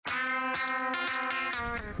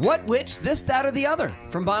What, which, this, that, or the other?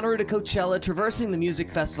 From Bonnaroo to Coachella, traversing the music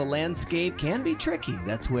festival landscape can be tricky.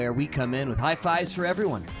 That's where we come in with high fives for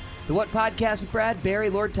everyone. The What Podcast with Brad, Barry,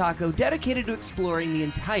 Lord Taco, dedicated to exploring the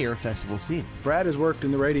entire festival scene. Brad has worked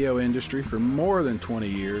in the radio industry for more than 20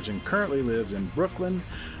 years and currently lives in Brooklyn,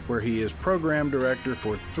 where he is program director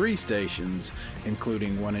for 3 stations,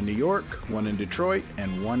 including one in New York, one in Detroit,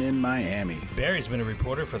 and one in Miami. Barry's been a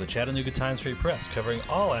reporter for the Chattanooga Times-Free Press, covering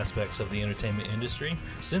all aspects of the entertainment industry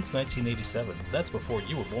since 1987. That's before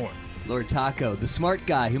you were born. Lord Taco, the smart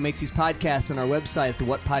guy who makes these podcasts on our website at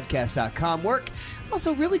thewhatpodcast.com work.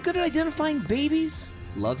 Also really good at identifying babies,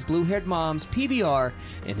 loves blue-haired moms, PBR,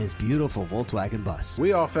 and his beautiful Volkswagen bus.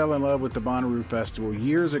 We all fell in love with the Bonnaroo Festival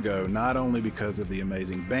years ago, not only because of the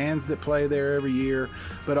amazing bands that play there every year,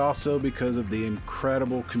 but also because of the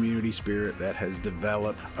incredible community spirit that has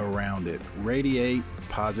developed around it. Radiate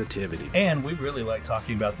positivity. And we really like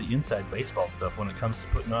talking about the inside baseball stuff when it comes to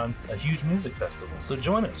putting on a huge music festival. So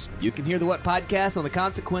join us. You can hear the What Podcast on the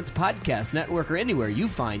Consequence Podcast Network or anywhere you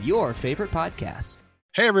find your favorite podcasts.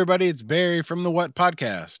 Hey everybody, it's Barry from the What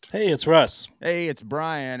Podcast. Hey, it's Russ. Hey, it's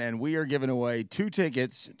Brian, and we are giving away 2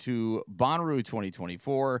 tickets to Bonnaroo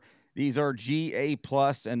 2024. These are GA+,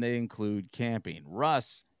 and they include camping.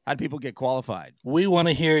 Russ, how do people get qualified? We want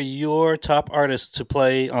to hear your top artists to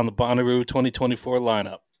play on the Bonnaroo 2024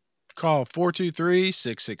 lineup. Call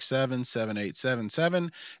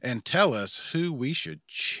 423-667-7877 and tell us who we should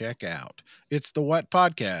check out. It's the What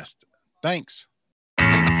Podcast. Thanks.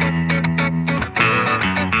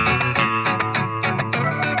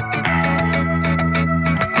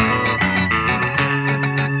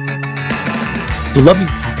 The Loving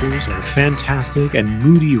Paupers are a fantastic and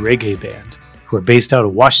moody reggae band who are based out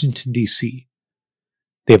of Washington, D.C.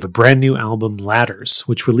 They have a brand new album, Ladders,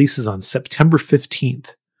 which releases on September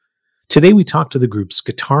 15th. Today we talk to the group's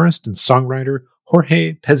guitarist and songwriter,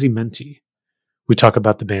 Jorge Pezzimenti. We talk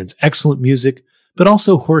about the band's excellent music, but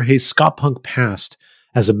also Jorge's ska punk past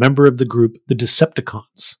as a member of the group The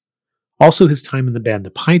Decepticonz. Also his time in the band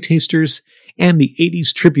The Pietasters and the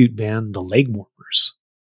 80s tribute band The Legwarmers.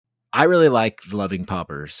 I really like the Loving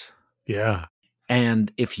Paupers. Yeah. And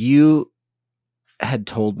if you had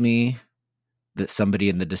told me that somebody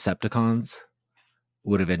in the Decepticonz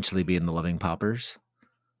would eventually be in the Loving Paupers,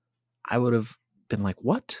 I would have been like,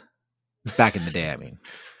 what? Back in the day, I mean.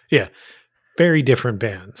 Yeah. Very different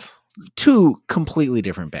bands. 2 completely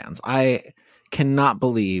different bands. I cannot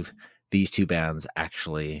believe these 2 bands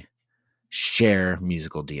actually share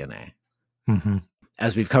musical DNA. Mm-hmm.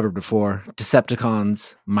 As we've covered before,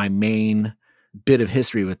 Decepticonz, my main bit of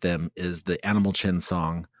history with them is the Animal Chin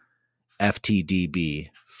song, FTDB,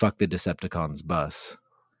 Fuck the Decepticonz Bus.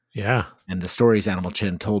 Yeah. And the stories Animal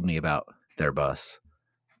Chin told me about their bus.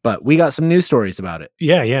 But we got some news stories about it.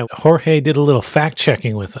 Yeah. Jorge did a little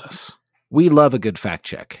fact-checking with us. We love a good fact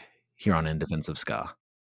check here on In Defense of Ska.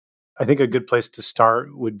 I think a good place to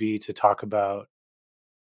start would be to talk about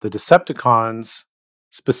the Decepticonz.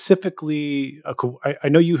 Specifically, I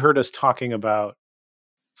know you heard us talking about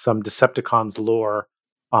some Decepticonz lore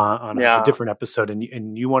on a different episode,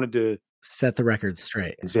 and you wanted to set the record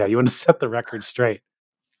straight. Yeah, you want to set the record straight.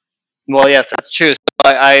 Well, yes, that's true. So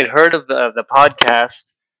I had heard of the podcast,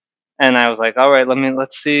 and I was like, all right,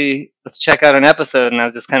 let's check out an episode. And I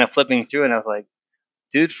was just kind of flipping through, and I was like,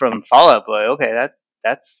 dude from Fall Out Boy, okay,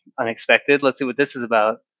 that's unexpected. Let's see what this is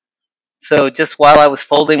about. So just while I was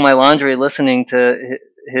folding my laundry, listening to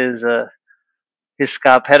his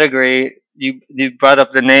ska pedigree, you brought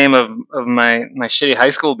up the name of my shitty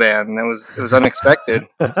high school band, and it was unexpected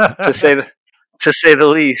to say the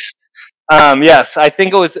least. Yes, I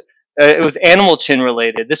think it was Animal Chin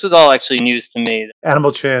related. This was all actually news to me.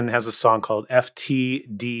 Animal Chin has a song called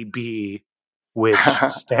FTDB, which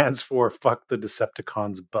stands for Fuck the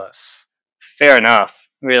Decepticonz Bus. Fair enough.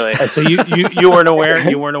 Really? So you weren't aware?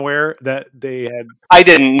 You weren't aware that they had? I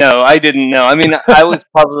didn't know. I mean, I was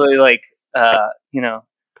probably like,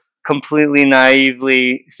 completely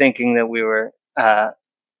naively thinking that we were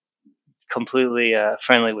completely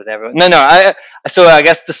friendly with everyone. No. So I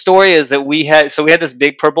guess the story is that we had this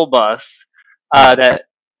big purple bus that,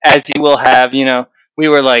 as you will have, we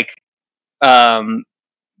were like, we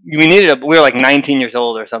were like 19 years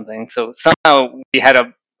old or something. So somehow we had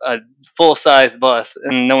a full-size bus,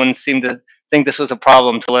 and no one seemed to think this was a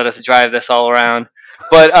problem to let us drive this all around.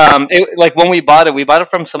 But when we bought it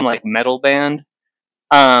from some like metal band,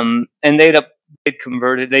 and they'd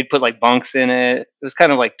put like bunks in it. It was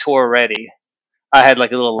kind of like tour ready. I had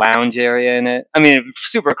like a little lounge area in it. I mean,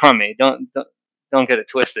 super crummy. Don't get it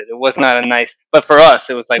twisted. It was not but for us,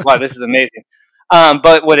 it was like, wow, this is amazing.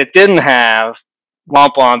 But what it didn't have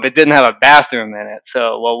womp womp. It didn't have a bathroom in it.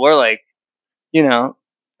 So, well, we're like, you know,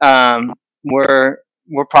 we're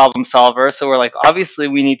problem solvers. So we're like, obviously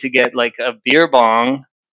we need to get like a beer bong,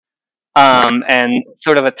 and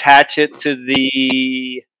sort of attach it to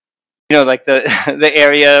the, like the the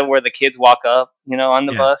area where the kids walk up, on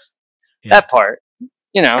the bus. Yeah. That part,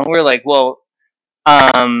 we're like, well,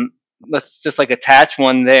 let's just like attach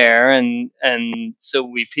one there, and so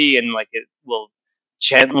we pee, and like it will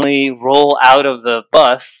gently roll out of the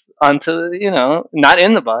bus onto, not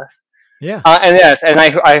in the bus. Yeah. And yes, and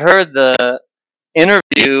I heard the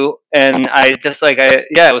interview, and I just like,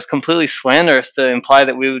 it was completely slanderous to imply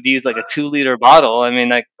that we would use like a 2-liter bottle. I mean,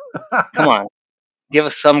 like, come on, give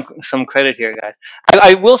us some credit here, guys.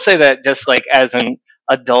 I will say that just like as an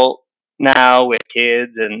adult now with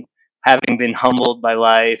kids and having been humbled by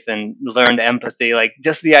life and learned empathy, like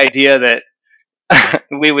just the idea that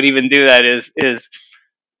we would even do that is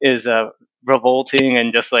revolting,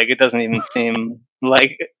 and just like it doesn't even seem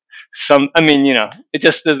like it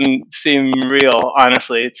just doesn't seem real.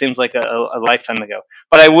 Honestly, it seems like a lifetime ago.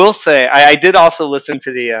 But I will say, I did also listen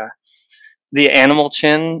to the Animal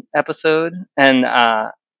Chin episode, and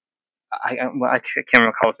I can't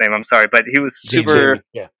recall his name. I'm sorry, but he was super.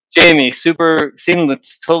 Jamie, super, seemed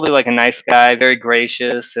totally like a nice guy, very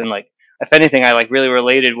gracious, and like, if anything, I like really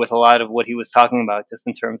related with a lot of what he was talking about, just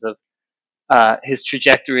in terms of his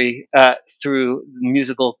trajectory through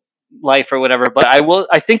musical life or whatever. But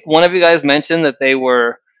I think one of you guys mentioned that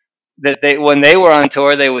when they were on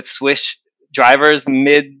tour, they would switch drivers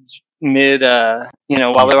mid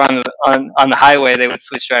while they were on the highway, they would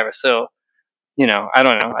switch drivers. So, I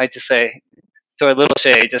don't know. I just say, throw a little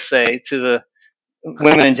shade, just say to the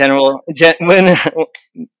women in general,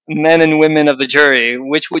 men and women of the jury,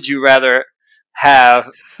 which would you rather have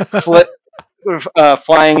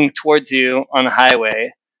flying towards you on the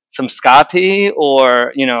highway, some ska pee,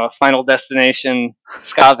 or a Final Destination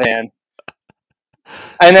ska van?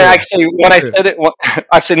 And then actually, when I said it,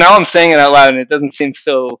 actually now I'm saying it out loud, and it doesn't seem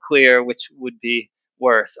so clear which would be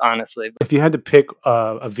worse, honestly. If you had to pick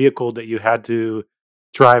a vehicle that you had to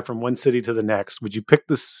drive from one city to the next, would you pick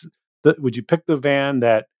would you pick the van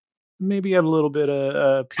that maybe had a little bit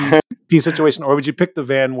of a pee situation, or would you pick the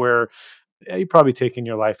van where you're probably taking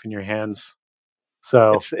your life in your hands?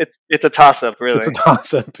 So it's a toss up, really. It's a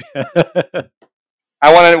toss up.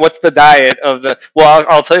 I want to. What's the diet of the? Well,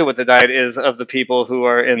 I'll tell you what the diet is of the people who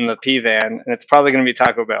are in the pee van, and it's probably going to be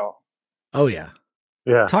Taco Bell. Oh yeah.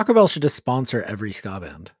 Taco Bell should just sponsor every ska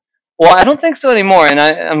band. Well, I don't think so anymore, and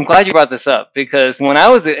I'm glad you brought this up, because when I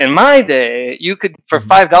was in my day, you could, for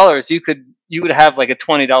 $5 you would have like a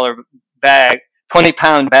 $20 bag,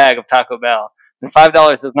 20-pound bag of Taco Bell, and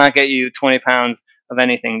 $5 does not get you 20 pounds of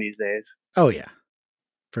anything these days. Oh yeah,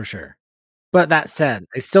 for sure. But that said,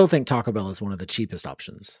 I still think Taco Bell is one of the cheapest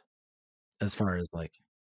options as far as like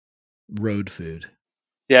road food.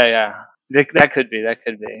 Yeah. That could be.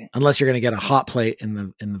 Unless you're going to get a hot plate in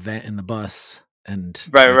the bus and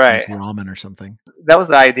right. Make ramen or something. That was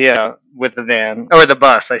the idea with the van, or the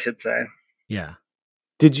bus, I should say. Yeah.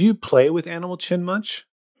 Did you play with Animal Chin much?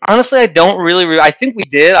 Honestly, I don't really. I think we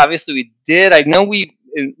did. Obviously, we did. I know we,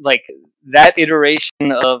 like, that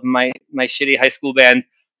iteration of my shitty high school band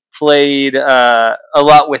played a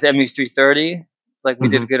lot with MU330. Like, we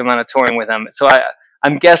did a good amount of touring with them. So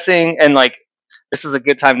I'm guessing, and like, this is a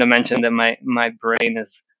good time to mention that my brain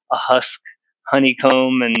is a husk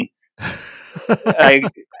honeycomb, and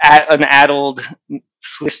an addled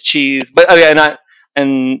Swiss cheese. But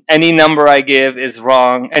and any number I give is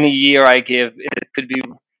wrong. Any year I give, it could be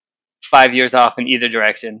 5 years off in either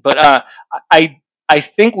direction. But I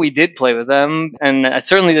think we did play with them, and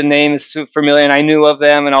certainly the name is familiar, and I knew of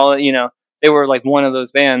them, and all. They were like one of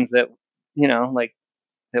those bands that like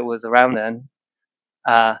that was around then.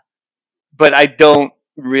 But I don't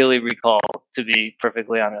really recall, to be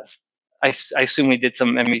perfectly honest. I assume we did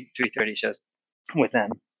some ME330 shows with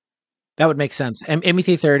them. That would make sense.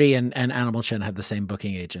 ME330 and Animal Chin had the same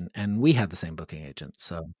booking agent, and we had the same booking agent.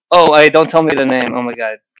 So. Oh, don't tell me the name. Oh my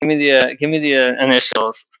God, give me the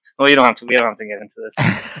initials. Well, we don't have to get into this.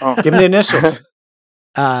 Oh. Give me the initials.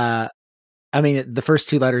 I mean, the first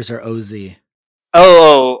two letters are OZ.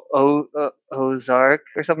 Ozark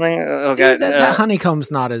or something. Oh See, God, that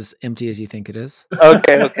honeycomb's not as empty as you think it is.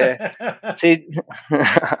 Okay. See,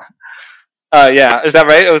 yeah, is that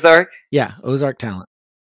right? Ozark. Yeah, Ozark Talent.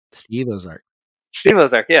 Steve Ozark.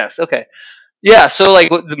 Yes. Okay. Yeah. So like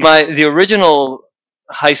the original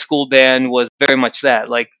high school band was very much that,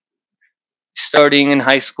 like, starting in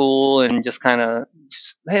high school and just kind of,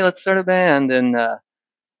 hey, let's start a band, and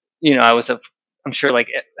I'm sure like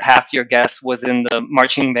half your guess was in the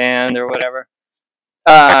marching band or whatever.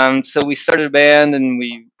 So we started a band, and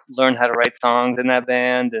we learned how to write songs in that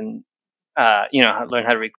band, and learn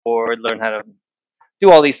how to record, learn how to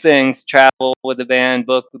do all these things, travel with the band,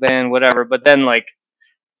 book the band, whatever. But then, like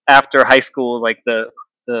after high school, like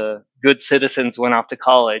the good citizens went off to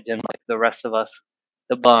college, and like the rest of us,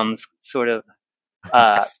 the bums, sort of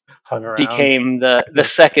Hung around. became the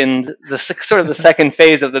sort of the second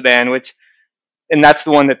phase of the band, and that's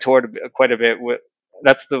the one that toured quite a bit.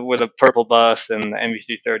 That's with the Purple Bus and the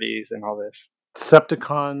NBC30s and all this.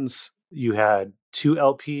 Decepticonz, you had 2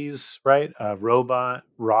 LPs, right? Robot,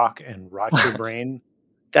 Rock, and Rot Your Brain.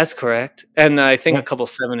 That's correct. And I think a couple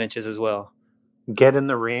 7-inches as well. Get in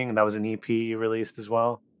the Ring, that was an EP you released as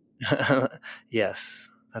well. Yes,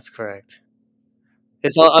 that's correct.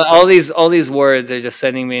 It's all these words are just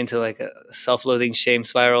sending me into like a self-loathing shame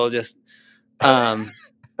spiral. Just, I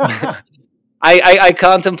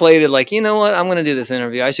contemplated like, you know what, I'm going to do this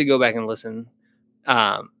interview. I should go back and listen.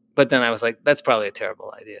 But then I was like, that's probably a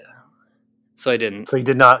terrible idea. So I didn't. So you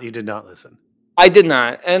did not listen. I did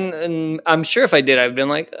not. And I'm sure if I did, I'd been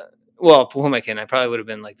like, well, who am I kidding? I probably would have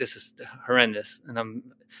been like, this is horrendous. And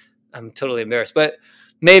I'm totally embarrassed, but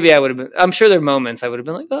maybe I would have been, I'm sure there are moments I would have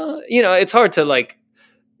been like, oh, it's hard to like,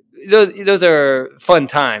 those are fun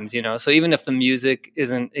times, so even if the music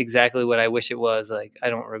isn't exactly what I wish it was, like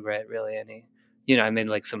I don't regret really any, I made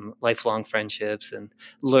like some lifelong friendships and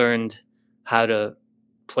learned how to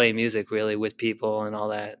play music really with people and all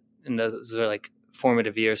that, and those are like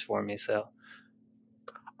formative years for me. So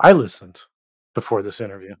I listened before this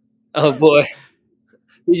interview. Oh boy.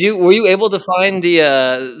 Were you able to find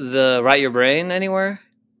the Rot Your Brain anywhere?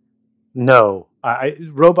 No,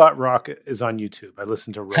 Robot Rock is on YouTube. I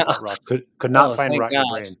listened to Robot Rock. Could not find Rot Your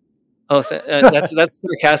Brain. Oh, that's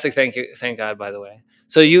sarcastic. Thank God. By the way,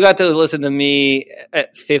 so you got to listen to me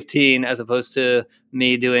at 15 as opposed to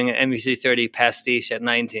me doing an NBC30 pastiche at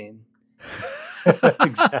 19.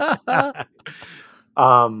 Exactly.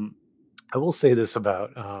 I will say this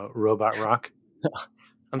about Robot Rock.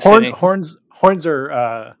 Horns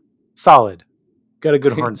are solid. Got a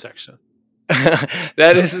good horn section.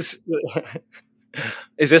 That is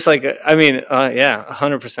this like, I mean, yeah,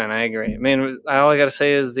 100%. I agree. I mean, all I got to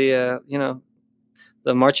say is the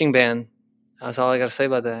marching band. That's all I got to say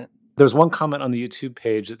about that. There's one comment on the YouTube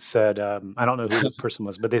page that said, I don't know who the person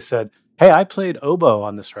was, but they said, hey, I played oboe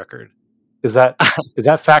on this record. Is that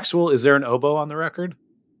factual? Is there an oboe on the record?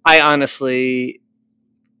 I honestly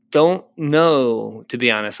don't know, to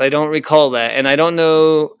be honest. I don't recall that. And I don't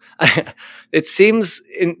know. It seems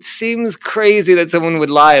crazy that someone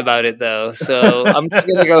would lie about it, though. So I'm just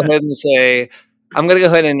going to go ahead and say, I'm going to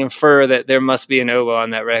go ahead and infer that there must be an oboe on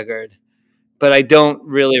that record. But I don't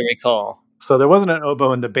really recall. So there wasn't an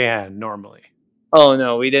oboe in the band normally. Oh,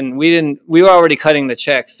 no, we didn't. We were already cutting the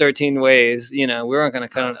check 13 ways. We weren't going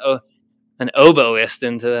to cut an oboist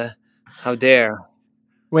into the, how dare.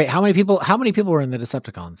 Wait, how many people were in the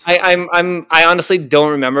Decepticonz? I honestly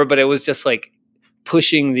don't remember, but it was just like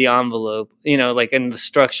pushing the envelope, like in the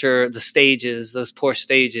structure, the stages, those poor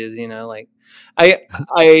stages, like it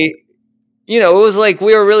was like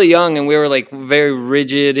we were really young and we were like very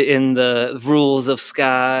rigid in the rules of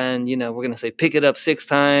ska, and we're going to say pick it up 6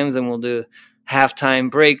 times and we'll do halftime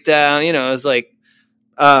breakdown. It was like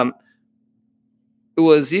it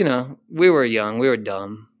was, we were young, we were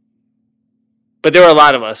dumb. But there were a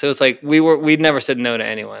lot of us. It was like we'd never said no to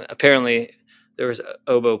anyone. Apparently, there was an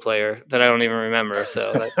oboe player that I don't even remember.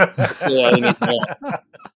 So that's really all you need to know.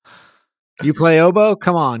 You play oboe?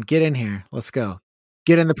 Come on, get in here. Let's go.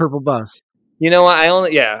 Get in the purple bus. You know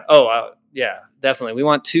what? Yeah, definitely. We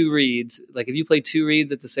want 2 reeds. Like if you play 2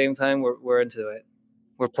 reeds at the same time, we're into it.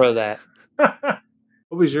 We're pro that.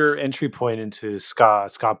 What was your entry point into ska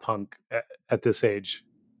punk at this age?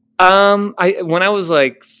 When I was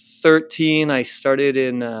like 13, I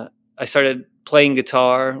started playing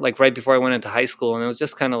guitar like right before I went into high school, and it was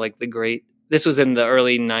just kind of like this was in the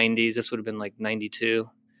early 90s. This would have been like 92.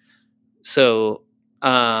 So,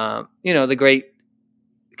 the great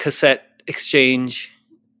cassette exchange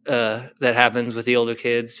that happens with the older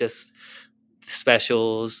kids, just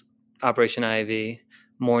specials, Operation Ivy,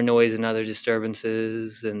 More Noise and Other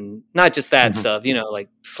Disturbances, and not just that stuff, like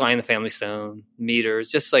Sly and the Family Stone,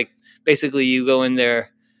 Meters, just like basically you go in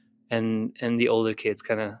there and the older kids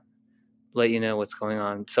kind of let you know what's going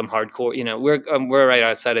on. Some hardcore, we're right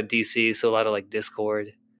outside of DC, so a lot of like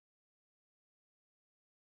Discord.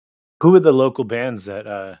 Who were the local bands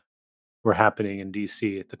that were happening in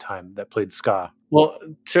DC at the time that played ska? Well,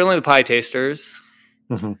 certainly the Pietasters.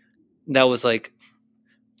 Mm-hmm. That was like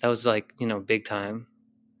big time.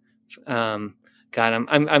 God,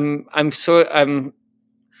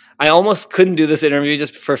 I almost couldn't do this interview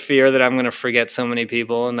just for fear that I'm going to forget so many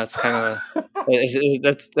people, and that's kind of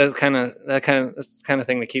that's kind of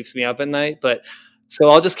thing that keeps me up at night. But so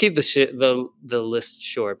I'll just keep the list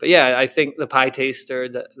short. But yeah, I think the Pie Taster,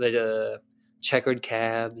 the Checkered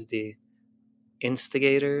Cabs, the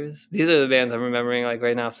Instigators. These are the bands I'm remembering like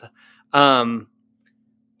right now.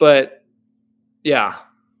 But yeah,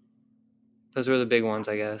 those were the big ones,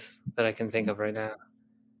 I guess, that I can think of right now.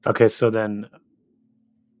 Okay, so then,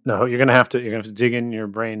 no, you're gonna have to dig in your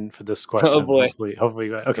brain for this question. Oh boy.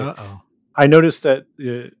 Hopefully. Okay. Uh-oh. I noticed that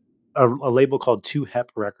a label called 2HEP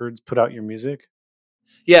Records put out your music.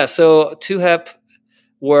 Yeah, so 2HEP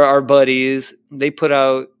were our buddies. They put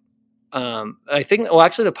out, I think, well,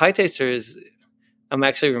 actually, the Pie Tasters, I'm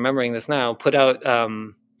actually remembering this now, put out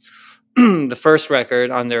the first record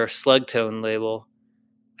on their Slug Tone label,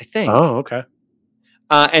 I think. Oh, okay.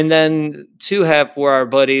 And then 2HEP were our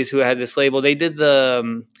buddies who had this label. They did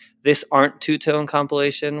the This Aren't Two-Tone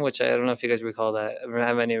compilation, which I don't know if you guys recall that. I don't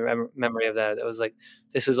have any memory of that. It was like,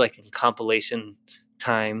 this is like in compilation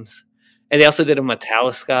times. And they also did a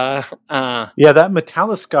Metallica. Yeah, that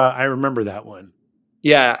Metallica, I remember that one.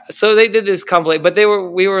 Yeah, so they did this compilation, but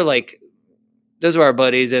we were like, those were our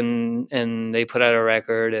buddies, and they put out a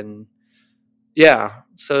record, and yeah,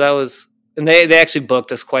 so that was, and they actually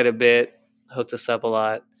booked us quite a bit, hooked us up a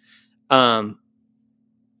lot.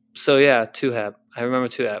 So yeah, 2HEP. I remember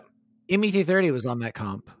 2HEP. ME330 was on that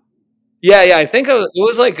comp. Yeah, I think it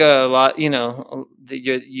was like a lot,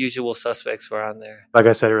 the usual suspects were on there. Like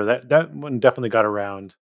I said earlier, that one definitely got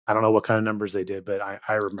around. I don't know what kind of numbers they did, but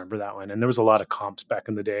I remember that one. And there was a lot of comps back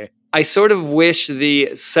in the day. I sort of wish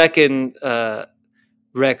the second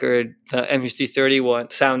record, the ME330 one,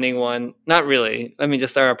 sounding one, not really. I mean,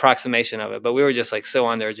 just our approximation of it, but we were just like so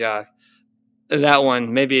on their jock. That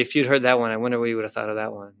one, maybe if you'd heard that one, I wonder what you would have thought of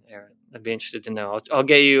that one, Aaron. I'd be interested to know. I'll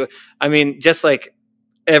get you. I mean, just like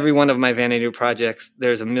every one of my Vanity projects,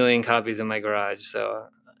 there's 1 million copies in my garage. So,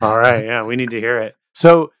 all right, yeah, we need to hear it.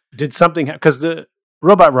 So, did something because the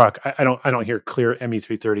Robot Rock? I don't hear clear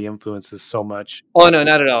ME330 influences so much. Oh no,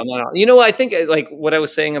 not at all, not at all. You know what? I think like what I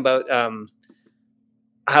was saying about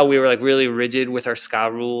how we were like really rigid with our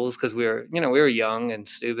ska rules because we were young and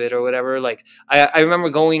stupid or whatever. Like I remember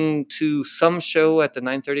going to some show at the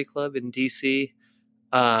 930 Club in DC.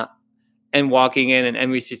 And walking in, and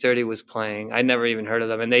ME330 was playing. I never even heard of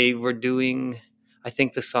them, and they were doing, I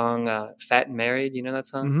think, the song "Fat and Married." You know that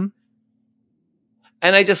song? Mm-hmm.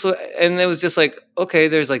 And it was just like, okay,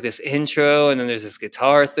 there's like this intro, and then there's this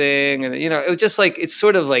guitar thing, and it was just like it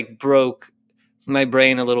sort of like broke my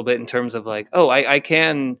brain a little bit in terms of like, oh,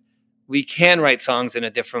 we can write songs in a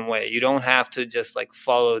different way. You don't have to just like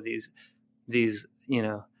follow these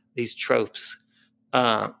tropes.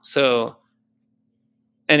 So.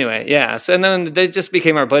 Anyway, yeah. So and then they just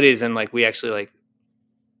became our buddies, and like we actually like,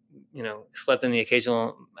 slept in the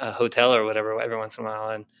occasional hotel or whatever every once in a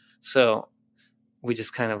while, and so we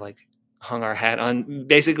just kind of like hung our hat on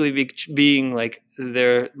basically being like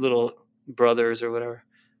their little brothers or whatever,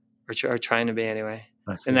 or trying to be anyway.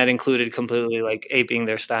 And that included completely like aping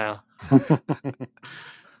their style.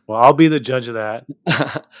 Well, I'll be the judge of that.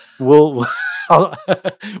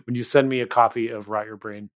 When you send me a copy of Rot Your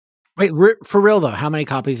Brain. Wait, for real though, how many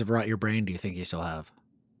copies of Rot Your Brain do you think you still have?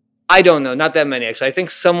 I don't know, not that many actually. I think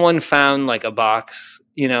someone found like a box.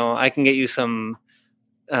 I can get you some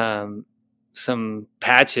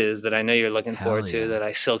patches that I know you're looking forward to that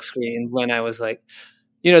I silk screened when I was like,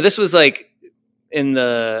 this was like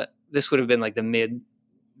this would have been like the mid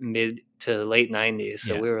to late 90s.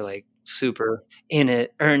 So we were like super in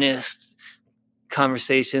it, earnest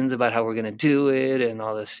conversations about how we're gonna do it and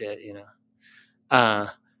all this shit,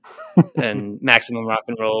 and maximum rock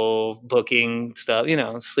and roll booking stuff,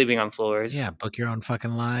 sleeping on floors. Yeah, book your own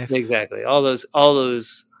fucking life. Exactly. All those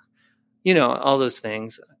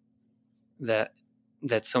things that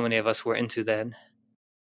so many of us were into then.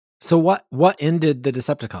 So what ended the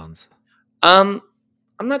Decepticonz? I'm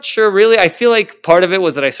not sure really. I feel like part of it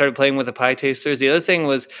was that I started playing with the Pie Tasters. The other thing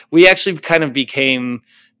was we actually kind of became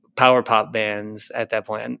power pop bands at that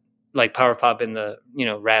point, like power pop in the,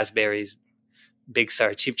 Raspberries, Big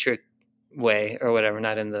Star, Cheap Trick way or whatever,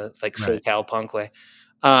 not in the like SoCal punk way.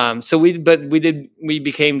 So we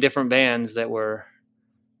became different bands that were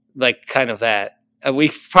like kind of that.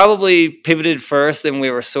 We probably pivoted first, and we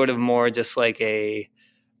were sort of more just like a,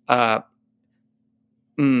 I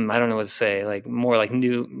don't know what to say, like more like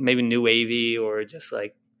maybe new wavy, or just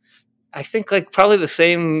like, I think like probably the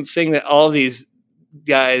same thing that all these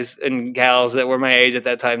guys and gals that were my age at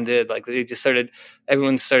that time did. Like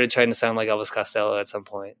everyone started trying to sound like Elvis Costello at some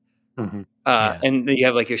point. Mhm. And then you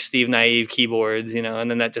have like your Steve Naive keyboards, and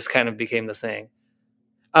then that just kind of became the thing.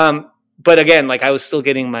 But again, like I was still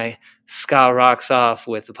getting my ska rocks off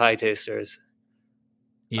with the Pietasters.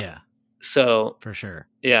 Yeah, So for sure.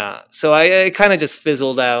 yeah, so I kind of just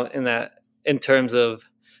fizzled out in terms of,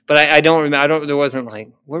 but I don't remember. There wasn't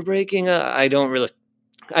like we're breaking up. I don't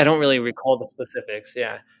really recall the specifics.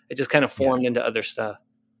 Yeah, it just kind of formed into other stuff.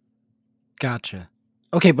 Gotcha.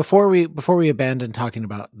 Okay, before we abandon talking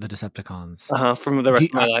about the Decepticons, from the rest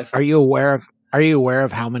of my life, are you aware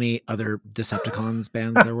of how many other Decepticons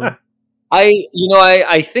bands there were?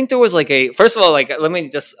 I think there was like first of all, like let me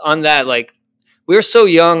just on that, like we were so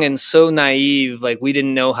young and so naive, like we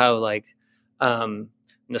didn't know how like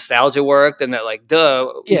nostalgia worked, and that like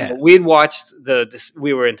we'd watched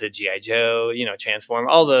we were into G.I. Joe, Transform,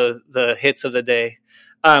 all the hits of the day.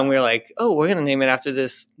 We were like, oh, we're gonna name it after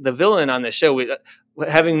the villain on the show. We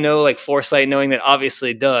having no like foresight, knowing that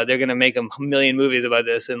obviously they're gonna make a million movies about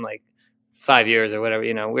this in like 5 years or whatever.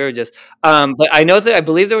 We were just but I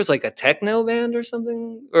believe there was like a techno band or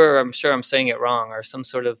something, or I'm sure I'm saying it wrong, or some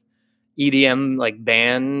sort of EDM like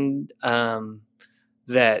band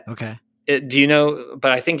that okay. Do you know?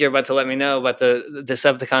 But I think you're about to let me know about the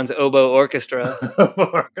Decepticonz Oboe Orchestra.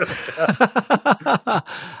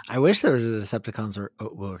 I wish there was a Decepticons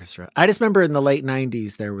orchestra. I just remember in the late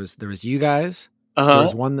 '90s there was you guys. There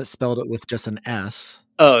was one that spelled it with just an S.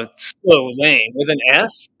 Oh, it's so lame with an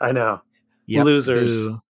S. I know. Yep. Losers.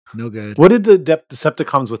 Boo. No good. What did the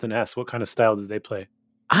Decepticons with an S? What kind of style did they play?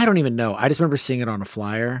 I don't even know. I just remember seeing it on a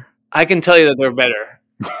flyer. I can tell you that they're better.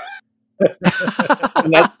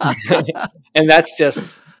 and that's just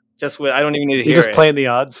what I don't even need to hear. You're just playing the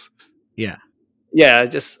odds. Yeah. Yeah.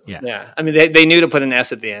 I mean, they knew to put an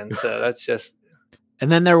S at the end, so that's just.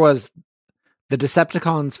 And then there was the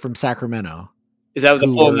Decepticons from Sacramento. Is that the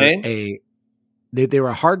full name? They were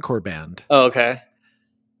a hardcore band. Oh, okay.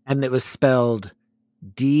 And it was spelled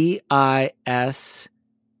DISEPKTIONS.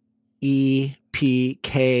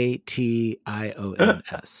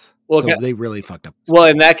 Well, so they really fucked up. Well,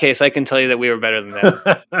 in that case, I can tell you that we were better than them.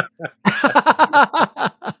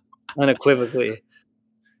 Unequivocally.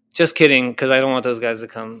 Just kidding, because I don't want those guys to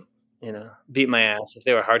come, beat my ass. If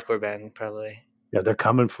they were a hardcore band, probably. Yeah, they're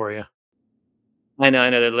coming for you. I know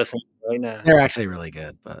they're listening right now. They're actually really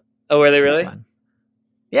good, but oh, were they really?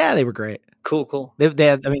 Yeah, they were great. Cool. They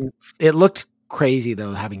had, I mean, it looked crazy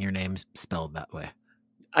though having your name spelled that way.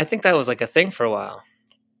 I think that was like a thing for a while.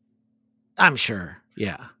 I'm sure.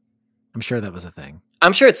 Yeah. I'm sure that was a thing.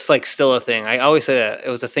 I'm sure it's like still a thing. I always say that it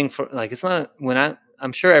was a thing for like, it's not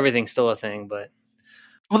I'm sure everything's still a thing, but.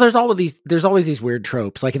 Well, there's always these weird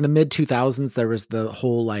tropes. Like in the mid 2000s, there was the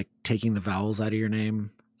whole like taking the vowels out of your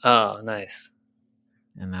name. Oh, nice.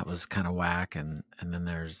 And that was kind of whack. And then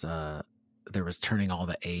there was turning all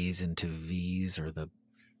the A's into V's or the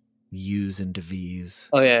U's into V's.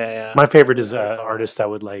 Oh yeah. My favorite is an artist that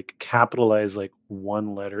would like capitalize like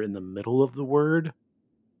one letter in the middle of the word.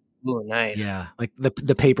 Oh, nice. Yeah, like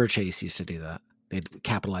the Paper Chase used to do that. They'd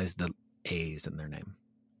capitalize the A's in their name.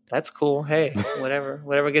 That's cool. Hey,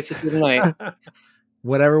 whatever gets you through the night.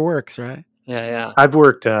 Whatever works, right? Yeah. I've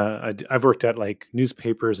worked at like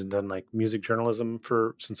newspapers and done like music journalism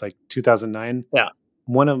since like 2009. Yeah.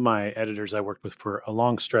 One of my editors I worked with for a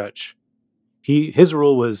long stretch, his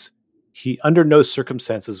rule was under no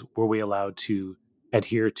circumstances were we allowed to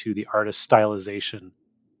adhere to the artist's stylization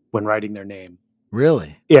when writing their name.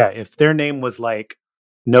 Really? Yeah. If their name was like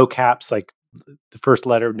no caps, like the first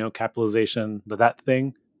letter, no capitalization, but that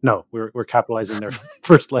thing, no, we're capitalizing their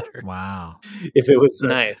first letter. Wow. If it was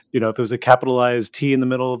nice, if it was a capitalized T in the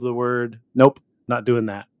middle of the word, nope, not doing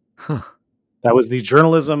that. Huh. That was the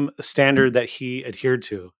journalism standard that he adhered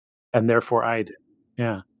to, and therefore I did.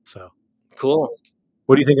 Yeah. So cool.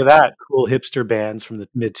 What do you think of that? Cool hipster bands from the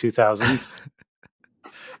mid 2000s.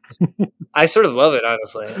 I sort of love it,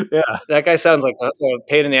 honestly. Yeah. That guy sounds like a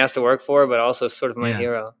pain in the ass to work for, but also sort of my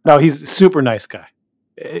hero. No, he's a super nice guy.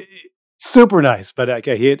 Super nice, but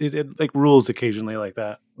he like rules occasionally like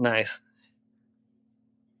that. Nice.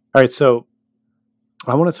 All right, so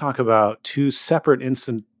I want to talk about two separate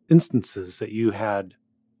instances that you had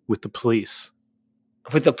with the police.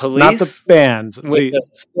 With the police? Not the band. With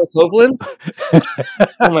the Copeland?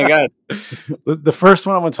 Oh my God. The first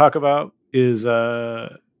one I want to talk about is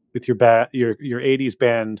with your 80s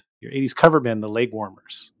band, your 80s cover band, the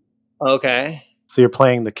Legwarmers. Okay. So you're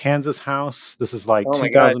playing the Kansas House. This is like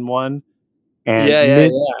 2001.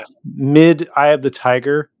 And mid Eye of the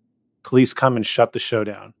Tiger, police come and shut the show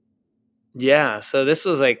down. Yeah. So this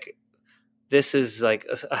is like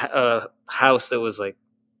a house that was like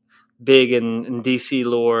big in DC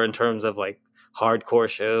lore in terms of like hardcore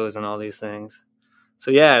shows and all these things.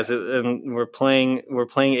 So yeah, and we're playing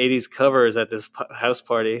 80s covers at this house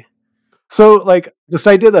party. So like this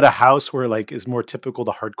idea that a house where like is more typical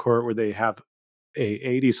to hardcore, where they have a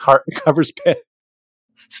 80s hard covers band.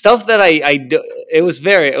 Stuff that I do, it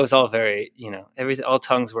was all very, everything, all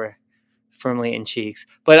tongues were firmly in cheeks.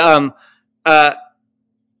 But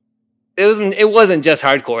it wasn't just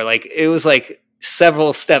hardcore. Like it was like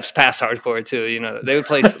several steps past hardcore too. They would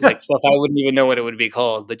play like stuff I wouldn't even know what it would be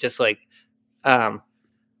called, but just like and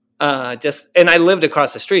I lived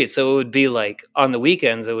across the street, so it would be like on the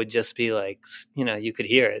weekends it would just be like, you could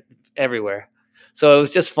hear it everywhere. So it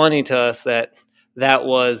was just funny to us that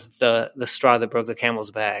was the straw that broke the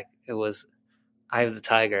camel's back. It was Eye of the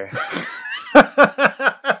Tiger.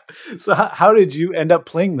 So how did you end up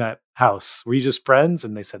playing that house? Were you just friends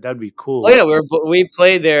and they said that'd be cool? Oh yeah, we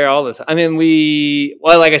played there all the time. I mean,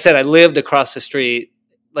 like I said, I lived across the street.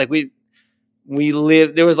 Like we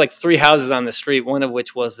lived, there was like 3 houses on the street, one of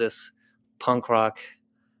which was this punk rock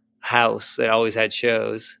house that always had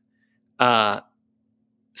shows. So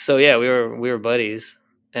yeah, we were buddies,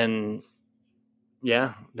 and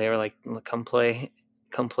yeah, they were like, come play.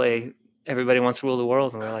 Everybody wants to rule the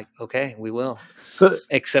world. And we're like, okay, we will.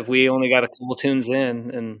 Except we only got a couple tunes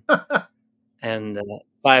in, and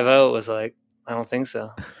 5-0 was like, I don't think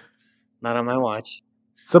so. Not on my watch.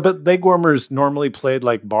 So, but Legwarmers normally played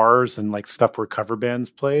like bars and like stuff where cover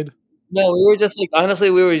bands played? No, we were just like,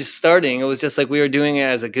 honestly, we were just starting. It was just like we were doing it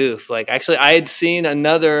as a goof. Like, actually, I had seen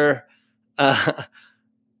another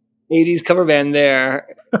 80s cover band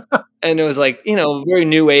there. And it was like, very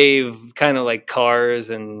new wave, kind of like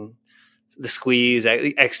Cars and the Squeeze,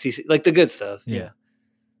 XTC, like the good stuff. Yeah.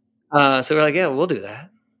 So we're like, yeah, we'll do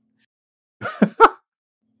that.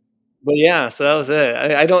 But yeah, so that was it.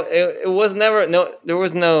 It was never, there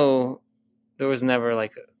was never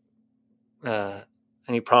like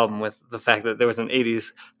any problem with the fact that there was an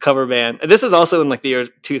 80s cover band. This is also in like the year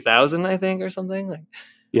 2000, I think, or something. Like,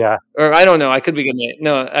 yeah. Or I don't know. I could be getting it.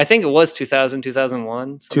 No, I think it was 2000,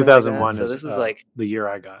 2001. 2001 like so is this was like the year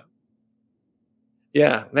I got.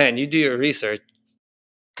 Yeah, man, you do your research.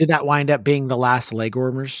 Did that wind up being the last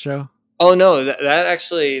Legwarmers show? Oh no, that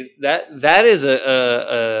actually that is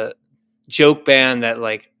a joke band that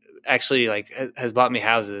like actually like has bought me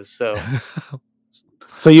houses. So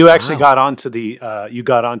So you actually got onto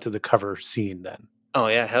the cover scene then? Oh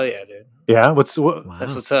yeah, hell yeah, dude. Yeah, That's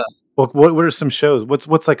what's up. What are some shows?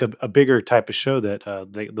 What's like a bigger type of show that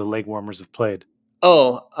the Legwarmers have played?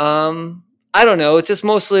 Oh, I don't know. It's just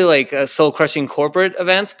mostly like soul crushing corporate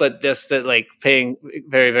events, but just that like paying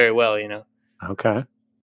very, very well, Okay.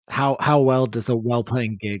 How well does a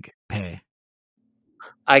well-paying gig pay?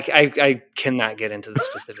 I cannot get into the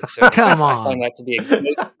specifics. Come on. I find that to be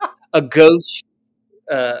a ghost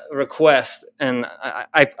request, and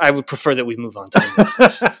I would prefer that we move on to the next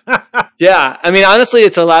question. Yeah, I mean, honestly,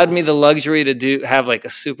 it's allowed me the luxury to have like a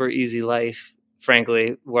super easy life,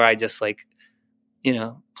 frankly, where I just like,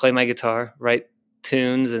 play my guitar, write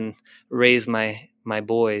tunes, and raise my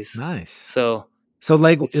boys. Nice. So is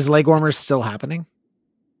Legwarmers still happening?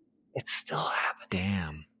 It's still happening.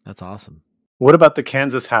 Damn, that's awesome. What about the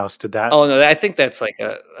Kansas house? Did that? Oh no, I think that's like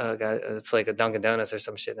it's like a Dunkin' Donuts or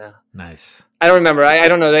some shit now. Nice. I don't remember. I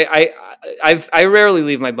don't know. I rarely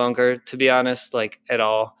leave my bunker, to be honest, like at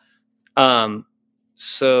all.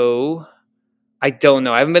 So I don't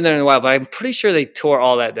know. I haven't been there in a while, but I'm pretty sure they tore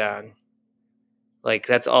all that down. Like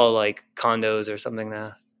that's all like condos or something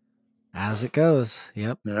now. As it goes.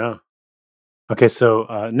 Yep. Yeah. Okay,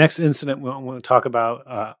 so next incident we want to talk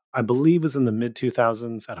about, I believe, is in the mid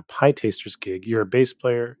 2000s at a Pie Tasters gig. You're a bass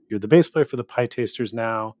player. You're the bass player for the Pie Tasters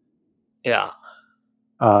now. Yeah.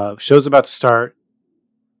 Show's about to start.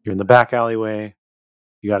 You're in the back alleyway.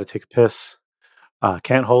 You got to take a piss.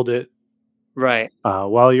 Can't hold it. Right.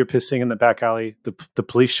 While you're pissing in the back alley, the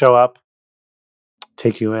police show up,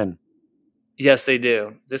 take you in. Yes, they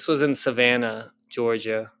do. This was in Savannah,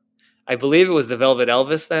 Georgia. I believe it was the Velvet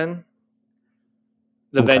Elvis then.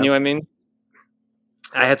 The venue, I mean.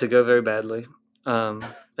 I had to go very badly. And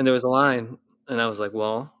there was a line. And I was like,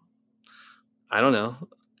 well, I don't know.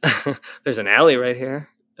 There's an alley right here.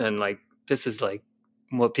 And like, this is like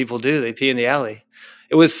what people do. They pee in the alley.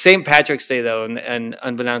 It was St. Patrick's Day, though. And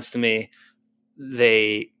unbeknownst to me,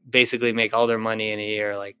 they basically make all their money in a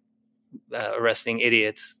year, like arresting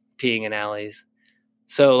idiots peeing in alleys.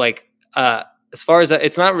 So like, as far as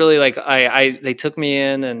it's not really like they took me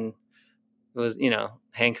in and it was,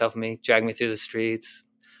 handcuffed me, dragged me through the streets,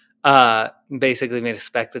 basically made a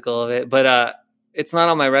spectacle of it. But it's not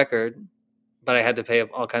on my record. But I had to pay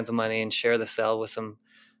all kinds of money and share the cell with some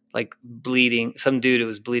like bleeding. Some dude who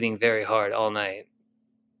was bleeding very hard all night,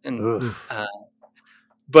 and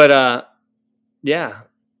yeah.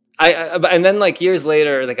 And then like years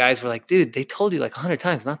later, the guys were like, "Dude, they told you like 100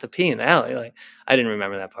 times not to pee in the alley." Like, I didn't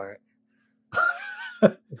remember that part.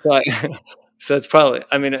 So it's probably,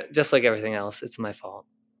 I mean, just like everything else, it's my fault.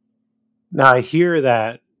 Now I hear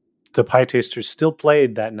that the Pietasters still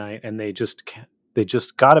played that night, and they just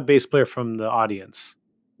got a bass player from the audience.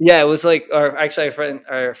 Yeah, it was like,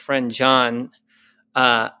 our friend John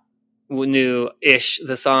knew ish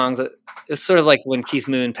the songs. It's sort of like when Keith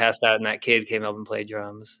Moon passed out and that kid came up and played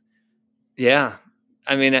drums. Yeah.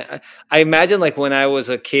 I mean, I imagine like when I was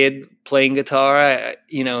a kid playing guitar, and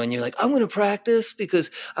you're like, I'm going to practice because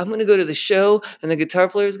I'm going to go to the show and the guitar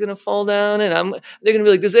player is going to fall down and they're going to be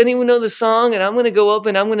like, does anyone know the song? And I'm going to go up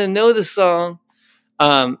and I'm going to know the song.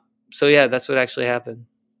 So yeah, that's what actually happened.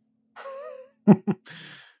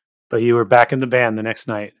 But you were back in the band the next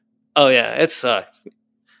night. Oh yeah, it sucked.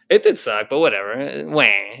 It did suck, but whatever. Wah.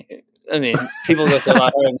 I mean, people go through a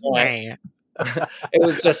lot. It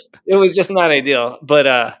was just not ideal.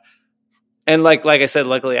 But and like I said,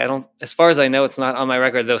 luckily I don't. As far as I know, it's not on my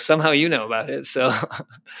record. Though somehow you know about it, so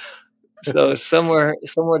somewhere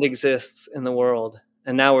it exists in the world,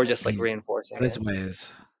 and now we're just like reinforcing its it. ways.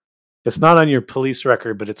 It's not on your police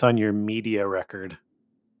record, but it's on your media record.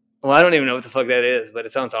 Well, I don't even know what the fuck that is, but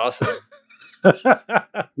it sounds awesome.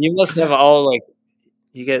 You must have all like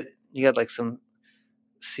you get like some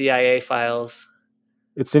CIA files.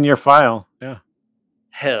 It's in your file, yeah.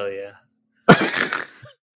 Hell yeah.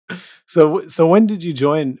 So when did you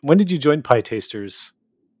join Pietasters?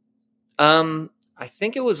 I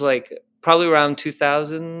think it was like probably around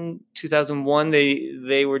 2000, 2001.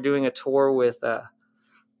 They were doing a tour with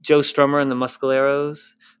Joe Strummer and the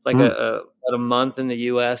Muscaleros, like about a month in the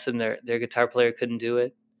US, and their guitar player couldn't do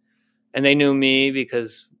it. And they knew me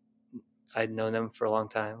because I'd known them for a long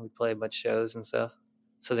time. We played a bunch of shows and stuff.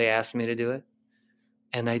 So they asked me to do it.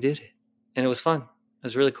 And I did it. And it was fun. It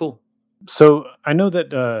was really cool. So I know that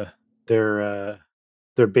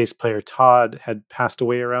their bass player Todd had passed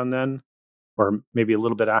away around then, or maybe a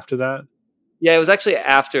little bit after that. Yeah, it was actually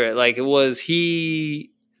after it. Like it was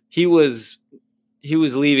he was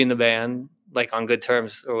leaving the band, like on good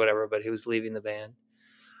terms or whatever, but he was leaving the band.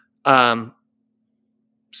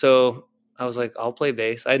 So I was like, I'll play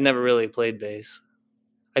bass. I'd never really played bass.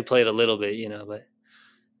 I played a little bit, but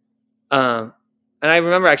and I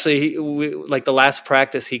remember actually, like the last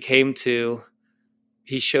practice he came to,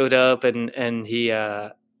 he showed up and he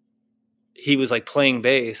was like playing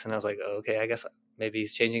bass, and I was like, oh, okay, I guess maybe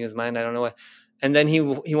he's changing his mind. I don't know what. And then he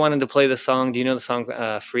wanted to play the song. Do you know the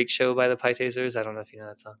song "Freak Show" by the Pietasters? I don't know if you know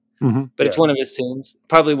that song, but it's one of his tunes.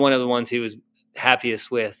 Probably one of the ones he was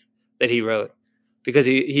happiest with that he wrote, because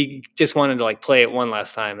he just wanted to like play it one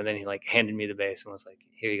last time, and then he like handed me the bass and was like,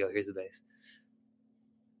 "Here you go. Here's the bass."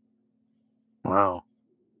 Wow.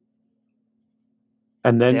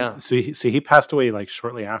 And then, so he passed away like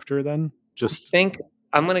shortly after then? I think,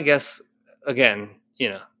 I'm going to guess, again,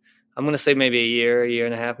 I'm going to say maybe a year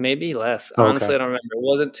and a half, maybe less. Okay. Honestly, I don't remember. It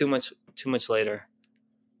wasn't too much later.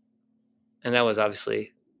 And that was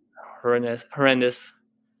obviously horrendous.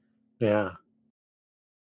 Yeah.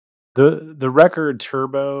 The record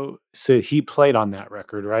Turbo, so he played on that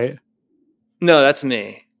record, right? No, that's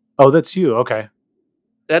me. Oh, that's you. Okay.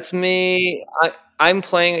 That's me. I'm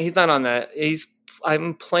playing. He's not on that.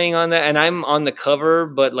 I'm playing on that, and I'm on the cover.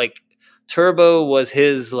 But like, Turbo was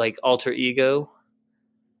his like alter ego.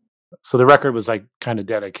 So the record was like kind of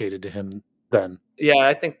dedicated to him then. Yeah,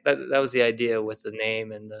 I think that was the idea with the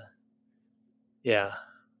name and the. Yeah.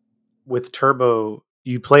 With Turbo,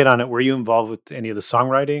 you played on it. Were you involved with any of the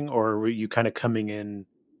songwriting, or were you kind of coming in?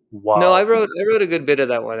 While... No, I wrote a good bit of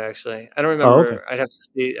that one actually. I don't remember. Oh, okay. I'd have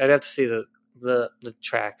to see the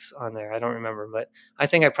tracks on there. I don't remember, but I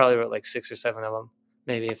think I probably wrote like 6 or 7 of them,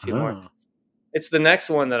 maybe a few more. It's the next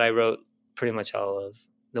one that I wrote pretty much all of,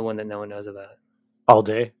 the one that no one knows about. All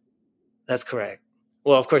Day? That's correct.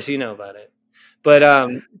 Well, of course you know about it. But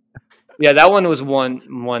yeah, that one was one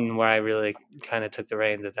where I really kind of took the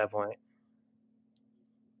reins at that point.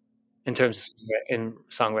 In terms of in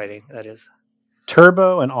songwriting, that is.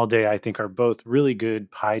 Turbo and All Day, I think, are both really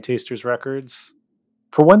good Pietasters records.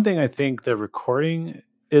 For one thing, I think the recording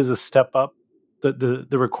is a step up. The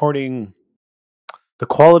recording, the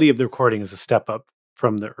quality of the recording is a step up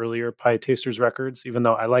from the earlier Pietasters records, even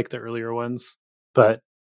though I like the earlier ones. But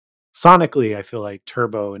sonically, I feel like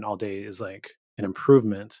Turbo and All Day is like an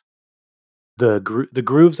improvement. The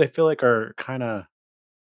grooves, I feel like, are kind of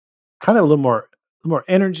a little more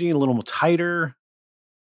energy, a little more tighter.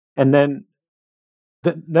 And then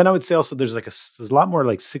Then I would say also there's there's a lot more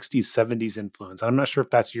like 60s, 70s influence. I'm not sure if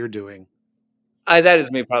that's your doing. That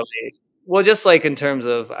is me probably. Well, just like in terms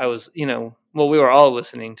of we were all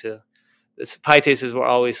listening to. The Pie Tasters were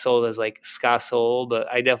always sold as like ska soul, but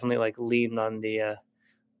I definitely like leaned on the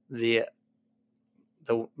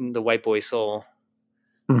white boy soul,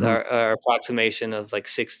 Mhm. our approximation of like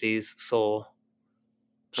 60s soul,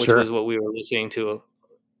 which Sure. was what we were listening to,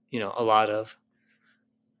 a lot of.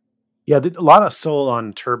 Yeah, a lot of soul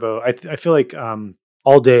on Turbo. I feel like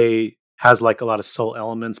All Day has like a lot of soul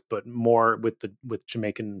elements, but more with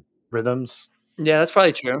Jamaican rhythms. Yeah, that's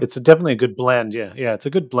probably true. It's definitely a good blend. Yeah, it's a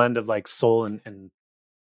good blend of like soul and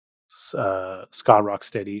ska rock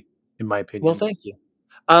steady, in my opinion. Well, thank you.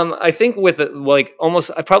 I think with like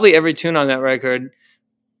almost probably every tune on that record,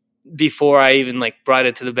 before I even like brought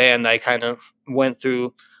it to the band, I kind of went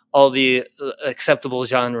through all the acceptable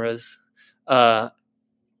genres,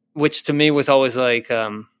 which to me was always like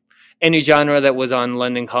any genre that was on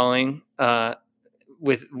London Calling.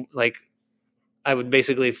 With like, I would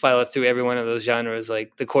basically file it through every one of those genres,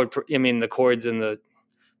 like the chords and the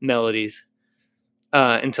melodies,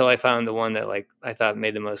 until I found the one that like I thought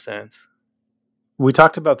made the most sense. We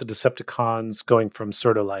talked about the Decepticonz going from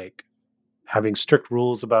sort of like having strict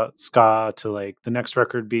rules about ska to like the next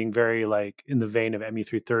record being very like in the vein of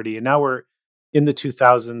ME330, and now we're in the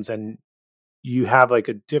 2000s, and you have like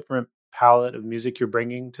a different palette of music you're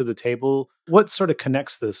bringing to the table. What sort of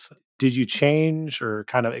connects this? Did you change or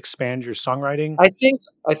kind of expand your songwriting? I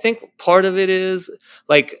think part of it is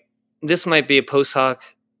like, this might be a post hoc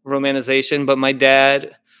romanization, but my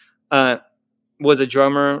dad was a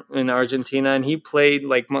drummer in Argentina, and he played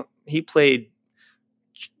I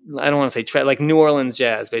don't want to say like New Orleans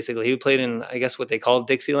jazz. Basically, he played in, I guess, what they call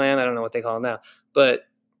Dixieland. I don't know what they call it now,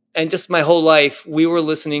 and just my whole life we were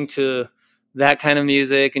listening to that kind of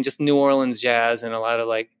music and just New Orleans jazz and a lot of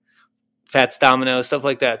like Fats Domino, stuff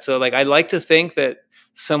like that. So like, I like to think that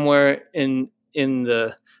somewhere in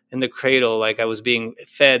the cradle, like I was being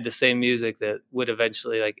fed the same music that would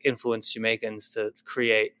eventually like influence Jamaicans to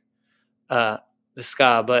create the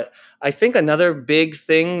ska. But I think another big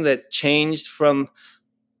thing that changed from,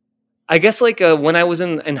 I guess, like when I was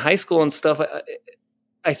in high school and stuff,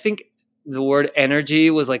 I think the word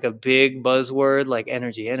energy was like a big buzzword, like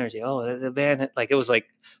energy. Oh, the band, like it was like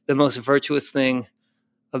the most virtuous thing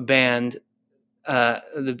a band,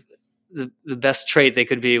 the best trait they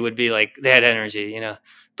could be would be like they had energy,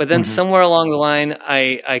 But then somewhere along the line,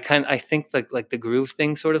 I think like the groove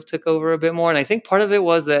thing sort of took over a bit more, and I think part of it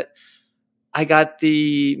was that I got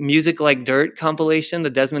the Music Like Dirt compilation, the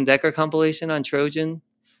Desmond Decker compilation on Trojan.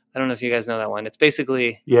 I don't know if you guys know that one. It's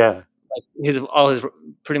basically like his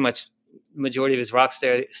pretty much majority of his rock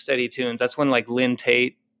steady tunes. That's when like Lynn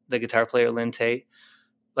Tate, the guitar player Lynn Tate,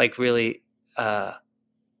 like really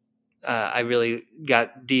I really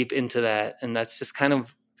got deep into that, and that's just kind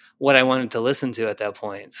of what I wanted to listen to at that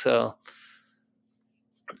point. So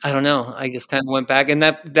I don't know, I just kind of went back, and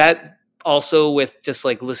that also with just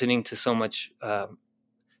like listening to so much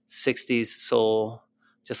 60s soul,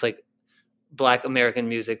 just like Black American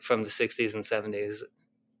music from the 60s and 70s,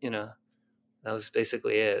 that was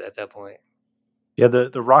basically it at that point. Yeah, the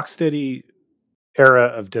rocksteady era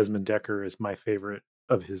of Desmond Decker is my favorite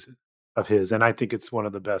of his, and I think it's one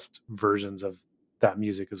of the best versions of that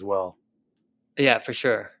music as well. Yeah, for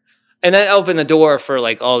sure. And that opened the door for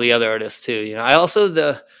like all the other artists too. I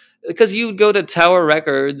also because you would go to Tower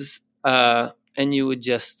Records and you would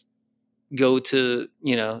just go to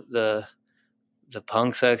the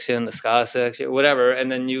punk section, the ska section, whatever,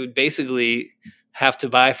 and then you would basically have to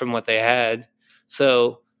buy from what they had.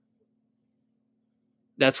 So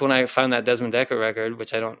that's when I found that Desmond Decker record,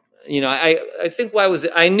 which I don't, I think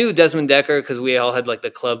I knew Desmond Decker because we all had like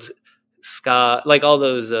the clubs ska, like all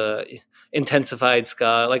those intensified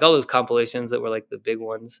ska, like all those compilations that were like the big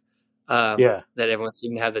ones. That everyone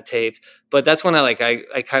seemed to have the tape. But that's when I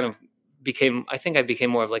kind of became, I think I became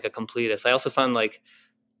more of like a completist. I also found like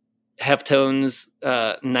Heptones,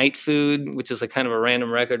 Night Food, which is like kind of a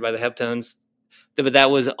random record by the Heptones, but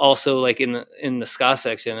that was also like in the ska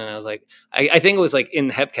section, and I was like, I think it was like in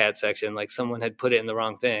the Hepcat section, like someone had put it in the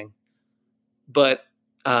wrong thing. But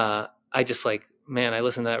I just like, man, I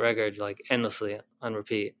listened to that record like endlessly on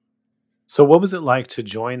repeat. So what was it like to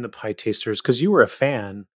join the Pietasters? Because you were a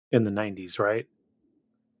fan in the 90s, right?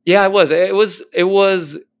 Yeah, I was. It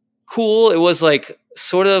was cool. It was like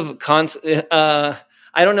sort of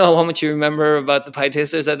I don't know how much you remember about the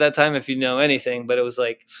Pietasters at that time, if you know anything, but it was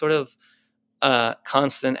like sort of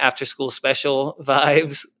constant after school special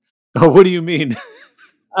vibes. Oh, what do you mean?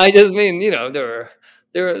 I just mean, there were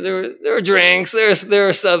there were drinks, there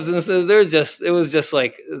were substances. It was just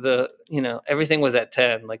like everything was at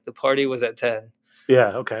 10. Like the party was at 10.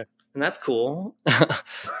 Yeah. Okay. And that's cool.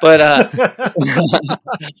 But I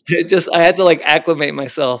had to like acclimate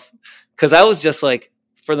myself, because I was just like,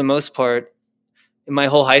 for the most part, my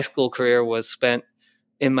whole high school career was spent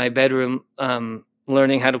in my bedroom,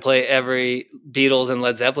 learning how to play every Beatles and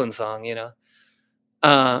Led Zeppelin song.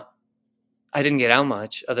 I didn't get out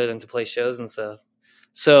much other than to play shows and stuff.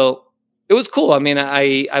 So it was cool. I mean,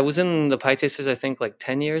 I was in the Pietasters, I think like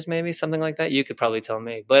 10 years, maybe something like that. You could probably tell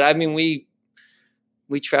me, but I mean, we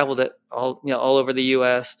traveled it all over the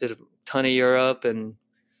US, did a ton of Europe and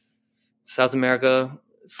South America.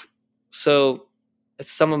 So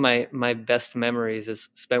it's some of my best memories is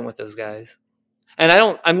spent with those guys.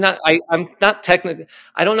 And I'm not technically,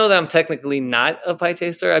 I don't know that I'm technically not a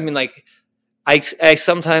Pietaster. I mean, like I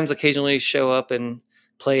sometimes occasionally show up and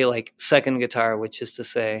play like second guitar, which is to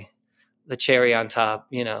say the cherry on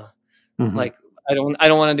top, Mm-hmm. Like I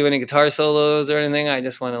don't want to do any guitar solos or anything. I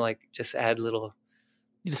just want to just add little.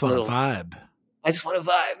 You just want a vibe. I just want a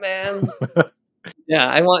vibe, man. Yeah,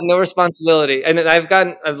 I want no responsibility, and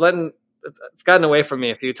it's gotten away from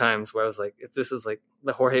me a few times where I was like, if this is like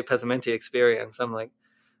the Jorge Pezzimenti experience, I'm like,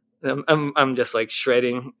 I'm just like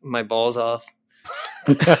shredding my balls off.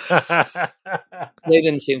 They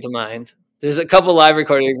didn't seem to mind. There's a couple live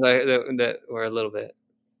recordings that were a little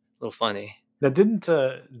funny. Now, didn't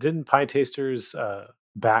Pietasters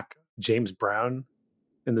back James Brown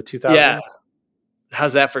in the 2000s? Yeah.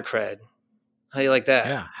 How's that for cred? How do you like that?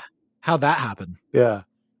 Yeah. How'd that happen? Yeah.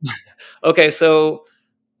 Okay, so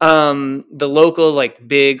the local like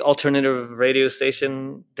big alternative radio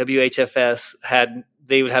station, WHFS,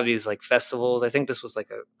 they would have these like festivals. I think this was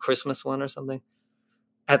like a Christmas one or something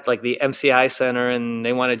at like the MCI Center, and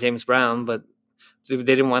they wanted James Brown, but they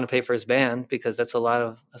didn't want to pay for his band because that's a lot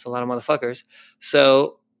of motherfuckers.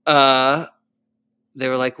 So they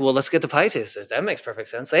were like, well, let's get the Pietasters. That makes perfect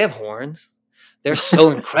sense. They have horns. They're so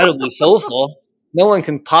incredibly soulful. No one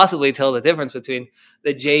can possibly tell the difference between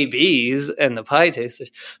the JBs and the Pietasters.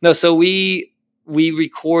 No, so we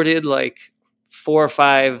recorded like 4 or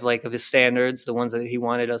 5 like of his standards, the ones that he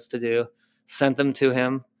wanted us to do, sent them to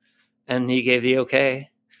him, and he gave the okay.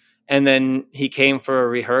 And then he came for a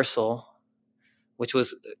rehearsal, which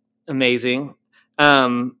was amazing,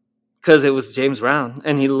 because it was James Brown,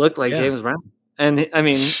 and he looked like James Brown. And I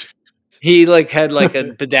mean, he like had like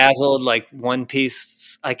a bedazzled like one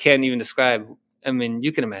piece. I can't even describe. I mean,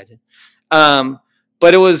 you can imagine.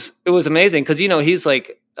 But it was amazing because he's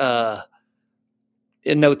like a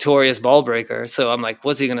notorious ball breaker. So I'm like,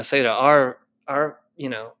 what's he gonna say to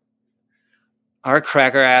our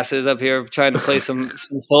cracker asses up here trying to play some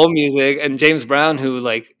soul music? And James Brown, who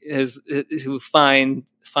like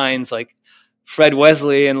finds like Fred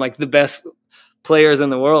Wesley and like the best players in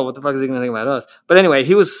the world, what the fuck is he gonna think about us? But anyway,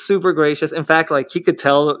 he was super gracious. In fact, like he could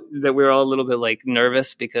tell that we were all a little bit like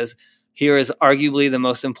nervous because here is arguably the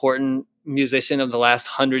most important musician of the last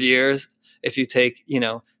 100 years. If you take,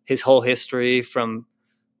 his whole history from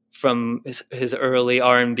his early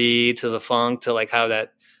R&B to the funk to like how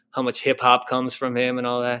much hip hop comes from him and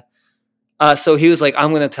all that. So he was like, I'm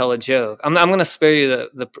going to tell a joke. I'm going to spare you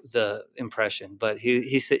the impression, but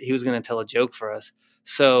he said he was going to tell a joke for us.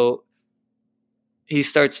 So he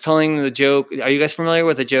starts telling the joke. Are you guys familiar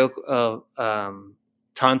with the joke of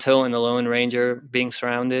Tonto and the Lone Ranger being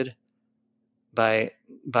surrounded by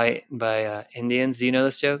Indians? Do you know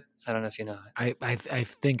this joke? I don't know if you know it. I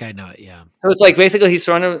think I know it. Yeah. So it's like basically they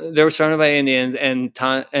were surrounded by Indians, and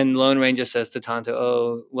Lone Ranger says to Tonto,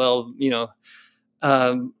 "Oh, well,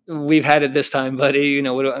 we've had it this time, buddy.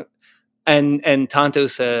 And Tonto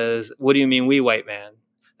says, "What do you mean, we white man?"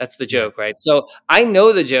 That's the joke, right? So I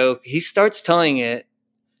know the joke. He starts telling it,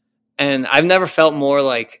 and I've never felt more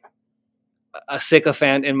like a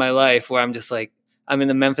sycophant in my life, where I'm just like, I'm in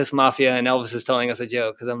the Memphis Mafia and Elvis is telling us a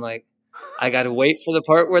joke, because I'm like, I got to wait for the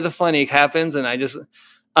part where the funny happens, and I just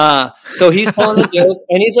so he's telling the joke,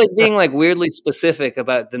 and he's like being like weirdly specific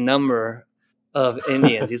about the number of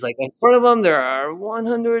Indians. He's like, in front of them there are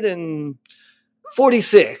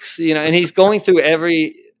 146, and he's going through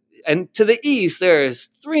and to the east there's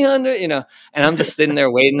 300, and I'm just sitting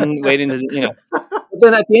there waiting to, But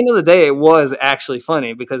then at the end of the day, it was actually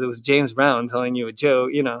funny because it was James Brown telling you a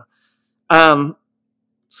joke,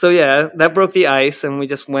 So yeah, that broke the ice, and we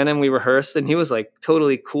just went and we rehearsed, and he was like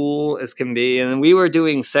totally cool as can be. And we were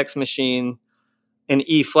doing Sex Machine in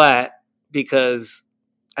E flat because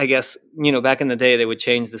I guess, back in the day they would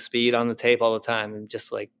change the speed on the tape all the time, and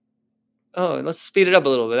just like, oh, let's speed it up a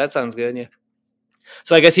little bit. That sounds good. Yeah.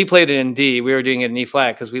 So I guess he played it in D. We were doing it in E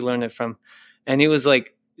flat because we learned it from and he was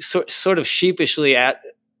like sort of sheepishly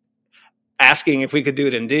asking if we could do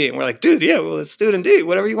it in D. And we're like, dude, yeah, well, let's do it in D,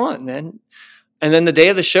 whatever you want, man. And then the day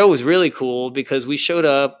of the show was really cool because we showed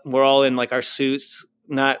up, we're all in like our suits,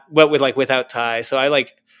 without ties. So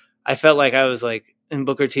I felt like I was like in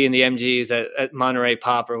Booker T and the MGs at Monterey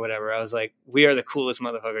Pop or whatever. I was like, we are the coolest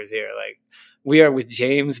motherfuckers here. Like, we are with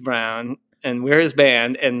James Brown and we're his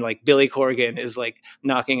band, and like Billy Corgan is like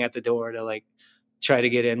knocking at the door to like try to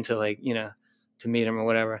get into like, you know, to meet him or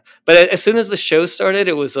whatever. But as soon as the show started,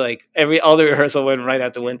 it was like all the rehearsal went right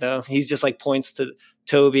out the window. He's just like points to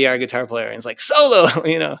Toby, our guitar player, and it's like solo,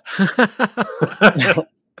 you know.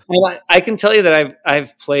 Well, I can tell you that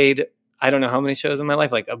I've played, I don't know how many shows in my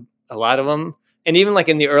life, like a lot of them. And even like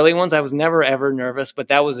in the early ones, I was never ever nervous, but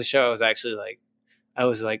that was a show I was actually like, I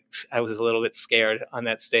was a little bit scared on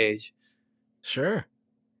that stage. Sure.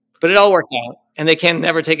 But it all worked out, and they can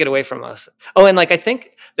never take it away from us. Oh, and like I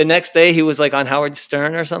think the next day he was like on Howard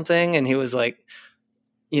Stern or something, and he was like,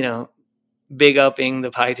 you know, big upping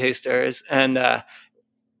the Pietasters. And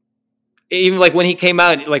even like when he came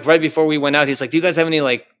out, like right before we went out, he's like, "Do you guys have any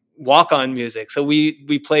like walk-on music?" So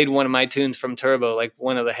we played one of my tunes from Turbo, like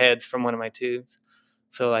one of the heads from one of my tunes.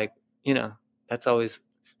 So like, you know, that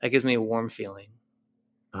gives me a warm feeling.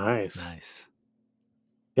 Nice.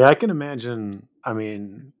 Yeah, I can imagine. I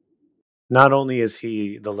mean, not only is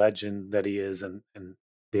he the legend that he is and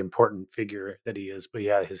the important figure that he is, but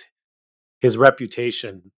yeah, his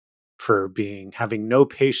reputation for having no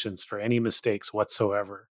patience for any mistakes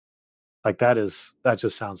whatsoever. Like that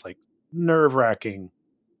just sounds like nerve-wracking.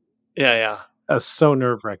 Yeah. That's so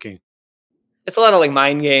nerve-wracking. It's a lot of like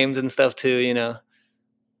mind games and stuff too, you know.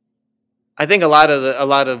 I think a lot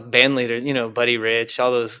of band leaders, you know, Buddy Rich,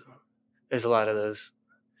 all those, there's a lot of those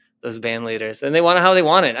band leaders, and they want it how they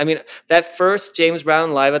want it. I mean, that first James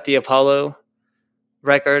Brown live at the Apollo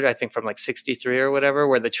record, I think from like 63 or whatever,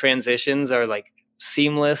 where the transitions are like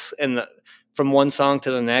seamless and from one song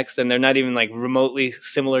to the next, and they're not even like remotely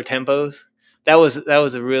similar tempos. That was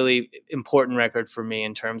a really important record for me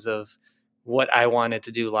in terms of what I wanted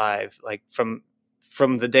to do live. Like from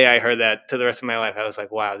the day I heard that to the rest of my life, I was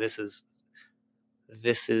like, wow, this is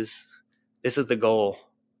the goal.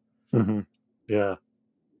 Mm-hmm. Yeah.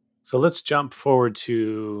 So let's jump forward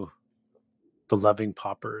to the Loving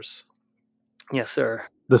Paupers. Yes, sir.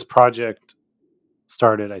 This project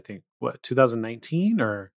started, I think, 2019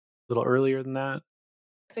 or a little earlier than that?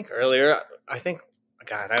 I think earlier.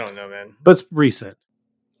 God, I don't know, man. But it's recent.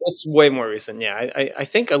 It's way more recent. Yeah, I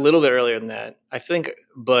think a little bit earlier than that. I think,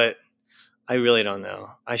 but I really don't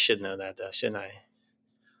know. I should know that, though, shouldn't I?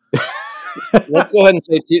 Let's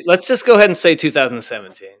just go ahead and say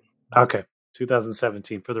 2017. Okay.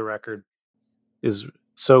 2017 for the record is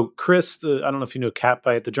so Chris. I don't know if you know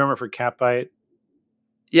Catbite, the drummer for Catbite.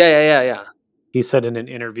 Yeah. He said in an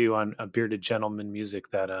interview on A Bearded Gentleman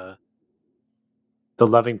Music that the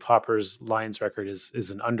Loving Paupers Lions record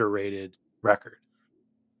is an underrated record.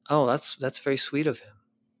 Oh, that's very sweet of him.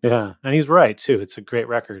 Yeah, and he's right too. It's a great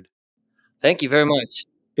record. Thank you very much.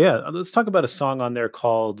 Yeah, let's talk about a song on there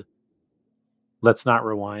called "Let's Not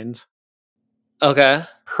Rewind." Okay.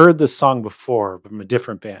 Heard this song before from a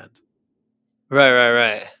different band.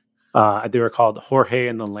 Right. They were called Jorge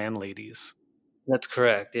and the Landladies. That's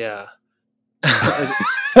correct. Yeah.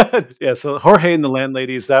 Yeah. So Jorge and the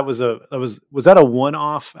Landladies. Was that a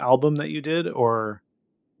one-off album that you did, or?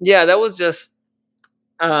 Yeah, that was just.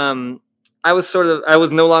 I was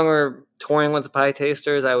no longer touring with the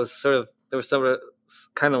Pietasters. There was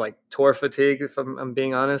kind of like tour fatigue, if I'm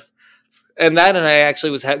being honest. And I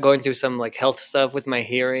actually was going through some like health stuff with my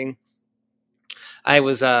hearing. I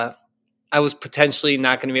was potentially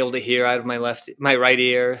not going to be able to hear out of my right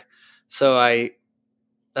ear. So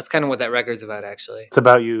that's kind of what that record's about, actually. It's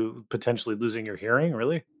about you potentially losing your hearing,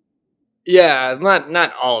 really? Yeah,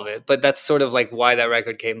 not all of it, but that's sort of like why that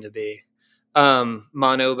record came to be.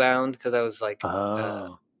 Mono bound, because I was like,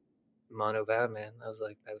 mono bound, man. I was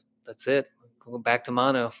like, that's it. Go back to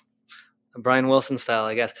mono. Brian Wilson style,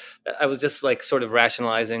 I guess. I was just like sort of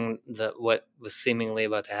rationalizing what was seemingly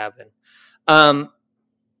about to happen.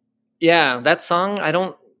 Yeah, that song, I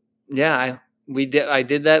did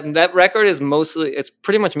that. And that record is it's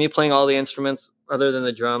pretty much me playing all the instruments other than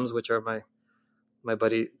the drums, which are my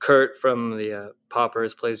buddy Kurt from the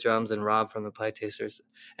Paupers plays drums, and Rob from the Pietasters.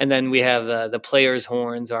 And then we have the players'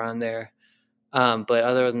 horns are on there. But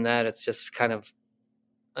other than that, it's just kind of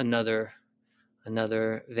another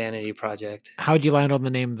vanity project. How'd you land on the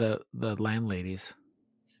name the Landladies?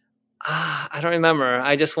 I don't remember.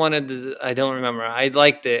 I don't remember. I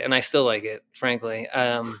liked it, and I still like it, frankly.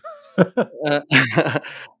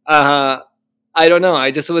 I don't know.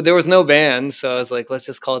 There was no band, so I was like, let's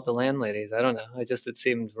just call it the Landladies. I don't know. It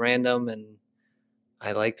seemed random, and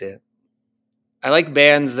I liked it. I like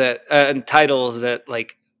bands that and titles that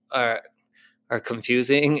like are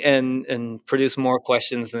confusing and produce more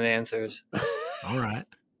questions than answers. All right.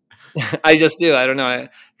 I just do. I don't know.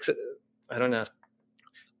 I don't know.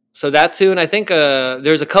 So that tune, I think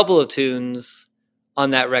there's a couple of tunes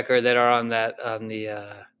on that record that are on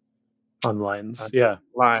the On Lines. Yeah.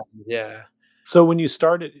 line. Yeah. So when you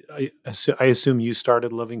started, I assume you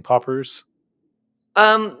started Loving Paupers?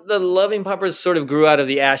 The Loving Paupers sort of grew out of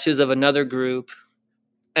the ashes of another group,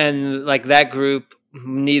 and like that group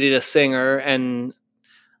needed a singer, and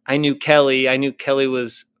I knew Kelly. I knew Kelly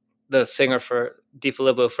was the singer for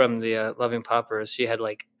DiFilippo from the Loving Paupers. She had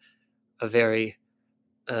like a very,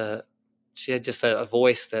 she had just a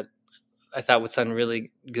voice that I thought would sound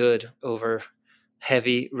really good over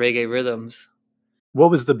heavy reggae rhythms. What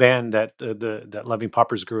was the band that that Loving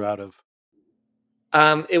Paupers grew out of?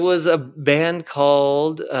 It was a band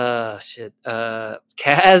called Kaz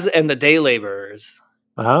and the Day Laborers.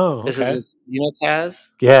 Oh, okay. This is you know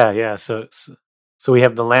Kaz? Yeah. So we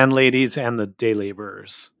have the Landladies and the Day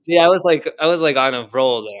Laborers. Yeah, I was like on a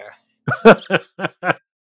roll there.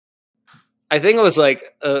 I think it was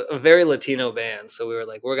like a very Latino band, so we were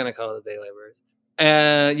like, we're gonna call it the Day Laborers.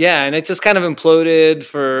 Yeah, and it just kind of imploded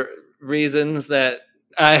for reasons that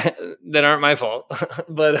aren't my fault.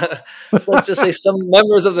 But so let's just say some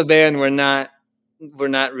members of the band were not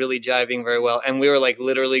really jiving very well, and we were like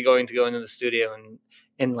literally going to go into the studio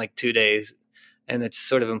in like 2 days, and it's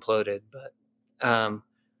sort of imploded. But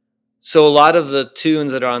so a lot of the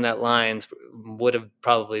tunes that are on that Lines would have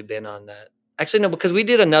probably been on that. Actually, no, because we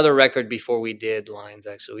did another record before we did Lines.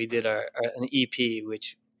 Actually, we did an EP,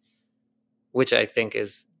 which I think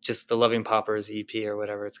is just the Loving Paupers EP or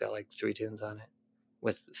whatever. It's got like 3 tunes on it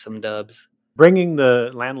with some dubs. Bringing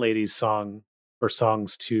the Landladies song or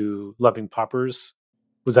songs to Loving Paupers,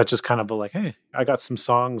 was that just kind of like, hey, I got some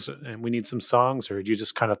songs and we need some songs, or did you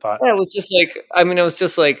just kind of thought? Yeah, it was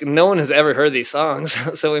just like no one has ever heard these songs,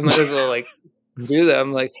 so we might as well like do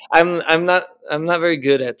them. Like I'm not very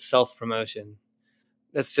good at self promotion.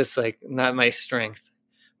 That's just like not my strength.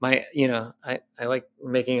 I like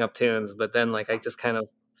making up tunes, but then like I just kind of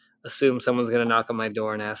assume someone's gonna knock on my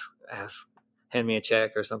door and ask hand me a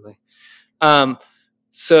check or something.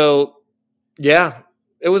 So yeah,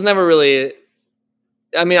 it was never really.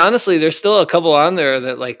 I mean, honestly, there's still a couple on there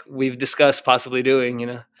that like we've discussed possibly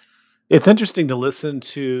doing. It's interesting to listen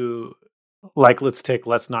to. Like,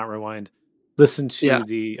 let's not rewind. Listen to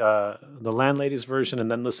the Landladies version,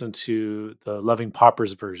 and then listen to the Loving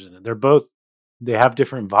Paupers version. And they have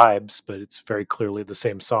different vibes, but it's very clearly the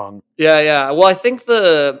same song. Yeah. Well, I think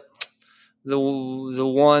the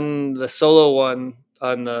solo one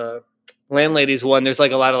on the Landladies one, there's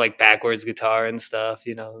like a lot of like backwards guitar and stuff.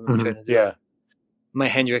 I'm trying to do my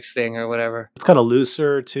Hendrix thing or whatever. It's kind of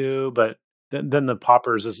looser too, but then the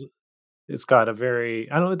Paupers it's got a very,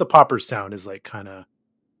 I don't know, the Paupers sound is like kind of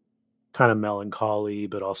melancholy,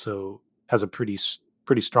 but also has a pretty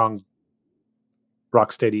strong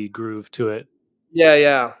rock steady groove to it.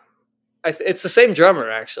 Yeah. It's the same drummer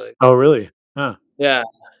actually. Oh, really? Huh. Yeah.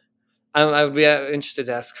 I would be interested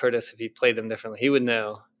to ask Curtis if he played them differently. He would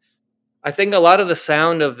know. I think a lot of the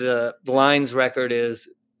sound of the Lines record is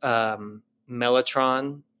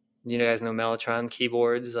Mellotron. You guys know Mellotron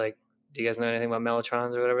keyboards? Like, do you guys know anything about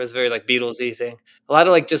Mellotrons or whatever? It's very like Beatles-y thing. A lot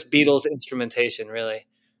of like just Beatles instrumentation, really.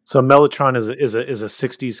 So Mellotron is a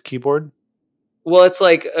 60s keyboard? Well, it's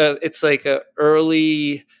like a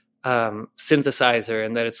early synthesizer,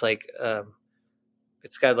 and that it's like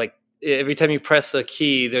it's got like every time you press a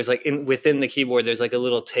key, there's like within the keyboard there's like a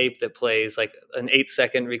little tape that plays like an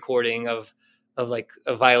 8-second recording of like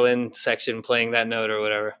a violin section playing that note or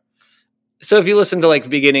whatever. So if you listen to like the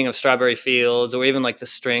beginning of Strawberry Fields, or even like the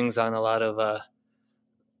strings on a lot of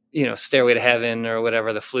Stairway to Heaven or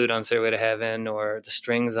whatever, the flute on Stairway to Heaven, or the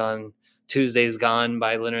strings on Tuesday's Gone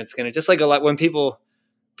by Lynyrd Skynyrd, just like a lot when people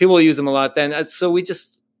use them a lot then. So we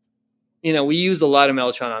just we used a lot of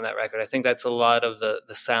Mellotron on that record. I think that's a lot of the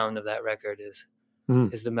sound of that record is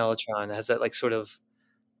the Mellotron. It has that like sort of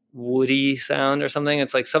woody sound or something.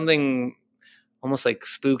 It's like something almost like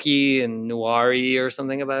spooky and noir-y or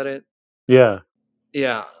something about it. Yeah.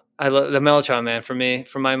 I love the Mellotron, man.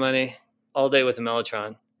 For my money, all day with the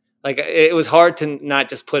Mellotron. Like it was hard to not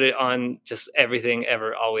just put it on just everything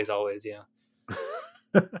ever, always. I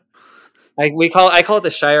call it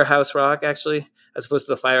the Shire House Rock actually, as opposed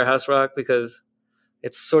to the Firehouse Rock, because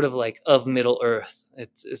it's sort of like of Middle Earth.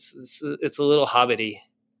 It's a little hobbity.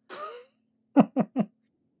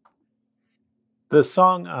 The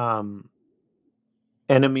song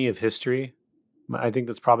Enemy of History. I think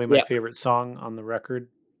that's probably my favorite song on the record.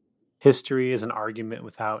 History is an argument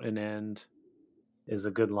without an end is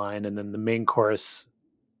a good line. And then the main chorus,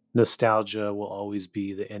 nostalgia will always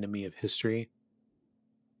be the enemy of history.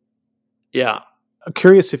 Yeah. I'm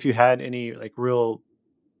curious if you had any like real,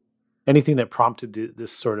 anything that prompted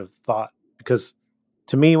this sort of thought, because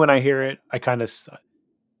to me, when I hear it,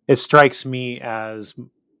 it strikes me as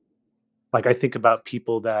like, I think about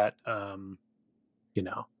people that,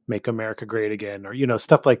 make America great again, or,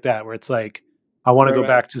 stuff like that, where it's like, I want to go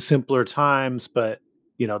back to simpler times, but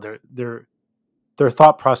their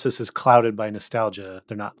thought process is clouded by nostalgia.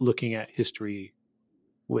 They're not looking at history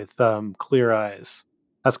with clear eyes.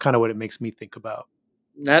 That's kind of what it makes me think about.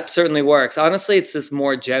 That certainly works. Honestly, it's this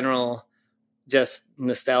more general, just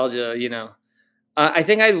nostalgia, I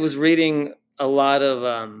think I was reading a lot of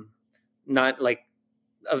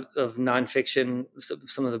of nonfiction,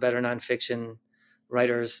 some of the better nonfiction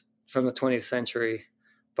writers from the 20th century,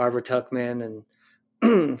 Barbara Tuchman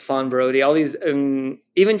and Fawn Brody, all these, and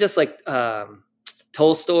even just like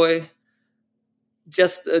Tolstoy,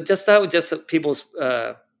 just how just people's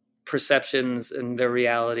perceptions and their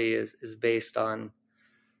reality is based on,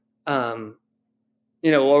 or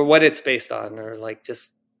what it's based on, or like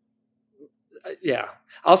just, yeah.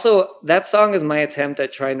 Also, that song is my attempt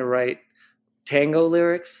at trying to write tango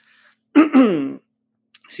lyrics.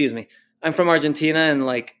 Excuse me. I'm from Argentina, and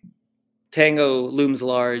like tango looms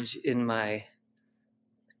large in my,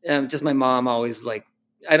 just my mom always like,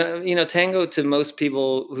 I don't, tango to most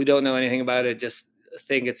people who don't know anything about it just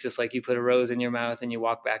think it's just like you put a rose in your mouth and you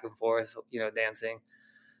walk back and forth, dancing.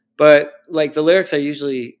 But like the lyrics are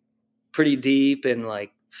usually pretty deep and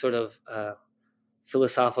like sort of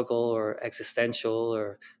philosophical or existential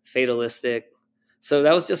or fatalistic. So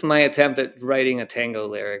that was just my attempt at writing a tango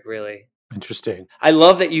lyric, really. Interesting. I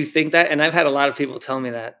love that you think that. And I've had a lot of people tell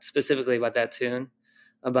me that specifically about that tune,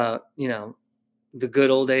 about, the good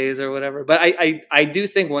old days or whatever. But I do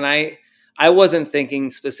think when I wasn't thinking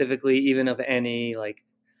specifically even of any like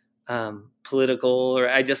political, or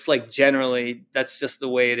I just like generally, that's just the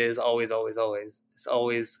way it is. Always, always, always. It's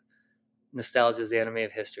always nostalgia is the enemy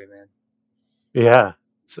of history, man. Yeah.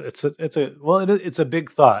 It's a big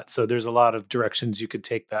thought. So there's a lot of directions you could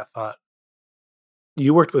take that thought.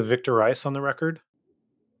 You worked with Victor Rice on the record?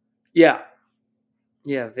 Yeah.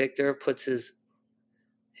 Yeah. Victor puts his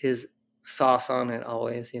sauce on it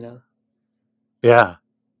always, Yeah.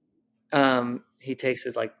 He takes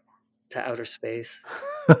it like to outer space.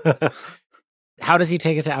 How does he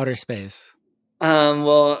take it to outer space?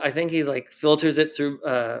 Well, I think he like filters it through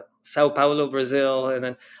Sao Paulo, Brazil,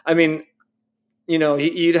 and then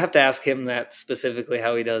you'd have to ask him that specifically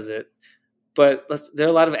how he does it. But there are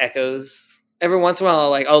a lot of echoes. Every once in a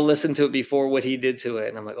while, I'll listen to it before what he did to it,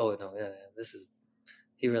 and I'm like, oh no, yeah, this is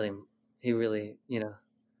he really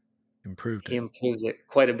improved. He improves it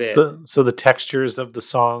quite a bit. So the textures of the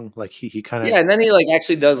song, like he kind of and then he like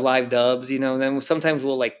actually does live dubs, and then sometimes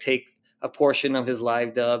we'll like take a portion of his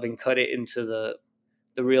live dub and cut it into the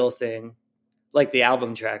real thing, like the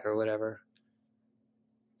album track or whatever.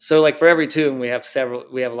 So like for every tune we have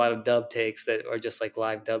a lot of dub takes that are just like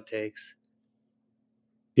live dub takes.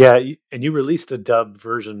 Yeah, and you released a dub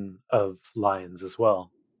version of Lions as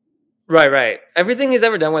well. Right. Everything he's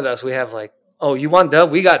ever done with us, we have like, oh, you want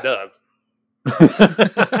dub? We got dub.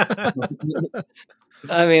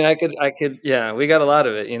 I mean, I could, yeah, we got a lot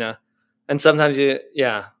of it, and sometimes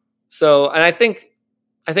So, and I think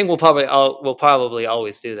we'll probably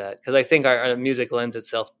always do that, because I think our music lends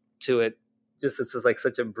itself to it. Just it's like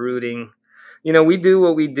such a brooding, we do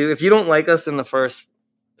what we do. If you don't like us in the first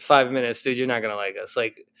 5 minutes, dude, you're not gonna like us.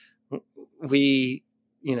 Like we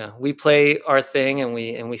play our thing and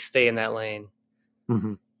we stay in that lane.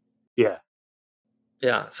 Mm-hmm. Yeah.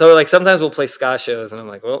 Yeah. So like sometimes we'll play ska shows and I'm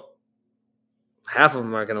like, well, half of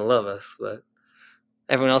them are gonna love us, but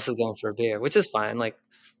everyone else is going for a beer, which is fine. Like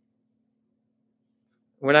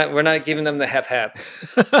we're not giving them the hep.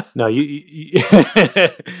 No, you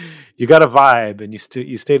you got a vibe, and you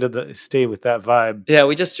stay with that vibe. Yeah,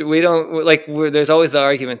 we don't like. There's always the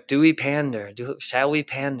argument: do we pander? Shall we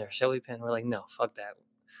pander? We're like, no, fuck that.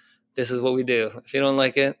 This is what we do. If you don't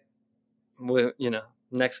like it,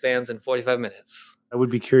 next band's in 45 minutes. I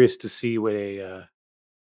would be curious to see what a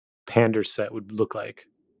pander set would look like.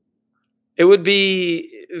 It would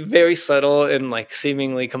be very subtle and like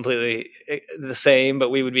seemingly completely the same, but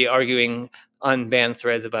we would be arguing on band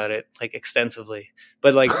threads about it like extensively.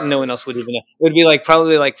 But like no one else would even know. It would be like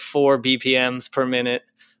probably like 4 BPMs per minute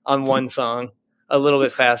on one song, a little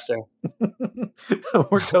bit faster.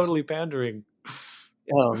 We're totally pandering.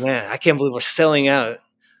 Oh man, I can't believe we're selling out.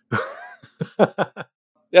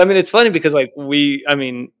 I mean, it's funny because like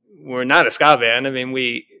we're not a ska band. I mean,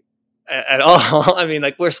 we at all. I mean,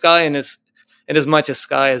 like we're ska in as much as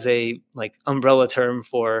ska is a like umbrella term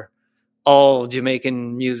for all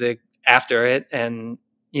Jamaican music after it, and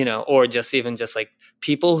or just even just like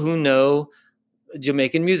people who know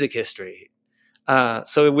Jamaican music history.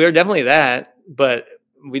 So we're definitely that, but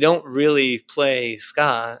we don't really play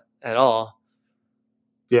ska at all.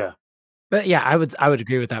 Yeah. But yeah, I would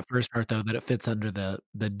agree with that first part though, that it fits under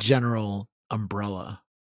the general umbrella.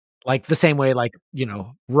 Like the same way like,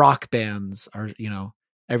 rock bands are,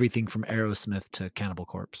 everything from Aerosmith to Cannibal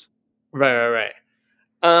Corpse. Right.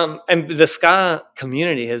 And the ska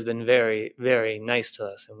community has been very, very nice to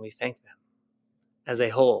us, and we thank them as a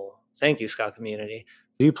whole. Thank you, ska community.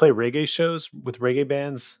 Do you play reggae shows with reggae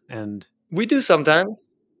bands? And we do sometimes.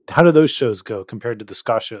 How do those shows go compared to the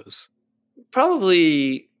ska shows?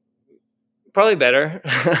 Probably better.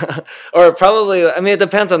 Or probably, I mean, it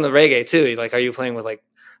depends on the reggae too. Like, are you playing with like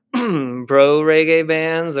bro reggae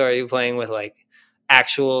bands, or are you playing with like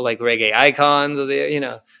actual like reggae icons of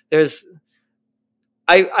the, there's,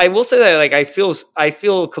 I will say that like I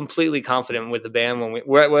feel completely confident with the band when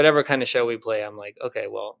we're at whatever kind of show we play. I'm like, okay,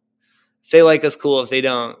 well, if they like us, cool. If they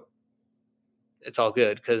don't, it's all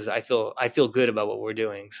good, because I feel good about what we're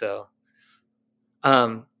doing. So,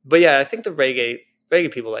 but yeah, I think the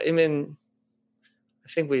reggae people, I mean, I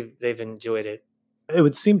think they've enjoyed it. It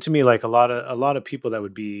would seem to me like a lot of people that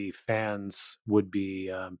would be fans would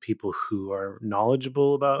be people who are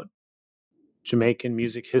knowledgeable about Jamaican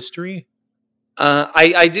music history.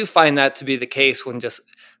 I do find that to be the case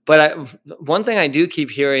one thing I do keep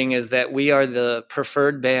hearing is that we are the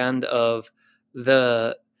preferred band of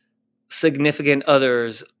the significant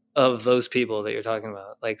others of those people that you're talking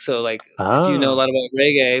about. Like, so like if you know a lot about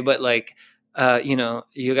reggae, but like, you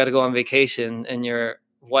got to go on vacation and your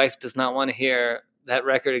wife does not want to hear that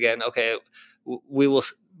record again. Okay.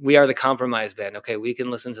 We are the compromise band. Okay. We can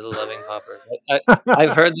listen to the Loving Pauper.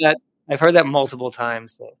 I've heard that multiple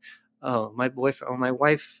times. So, oh, my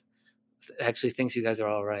wife actually thinks you guys are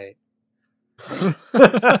all right. So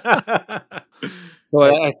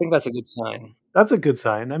I think that's a good sign. That's a good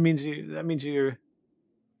sign. That means you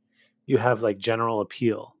have like general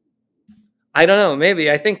appeal. I don't know.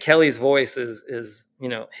 Maybe I think Kelly's voice is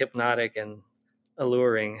hypnotic and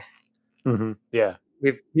alluring. Mm-hmm. Yeah,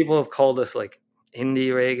 people have called us like indie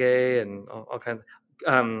reggae and all kinds.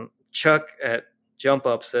 Chuck at Jump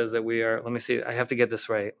Up says that we are. Let me see. I have to get this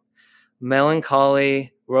right.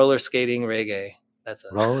 Melancholy roller skating reggae. That's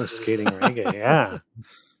us. Roller skating reggae. Yeah.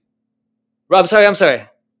 I'm sorry.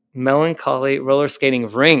 Melancholy roller skating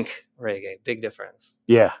rink reggae. Big difference.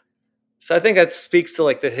 Yeah. So I think that speaks to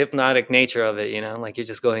like the hypnotic nature of it, like you're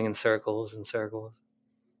just going in circles and circles.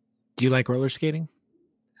 Do you like roller skating?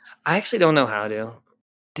 I actually don't know how to.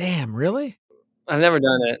 Damn, really? I've never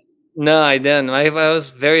done it. No, I didn't. I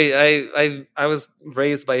was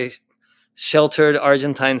raised by sheltered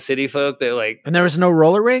Argentine city folk that like. And there was no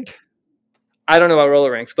roller rink? I don't know about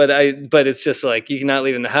roller rinks, but it's just like you're not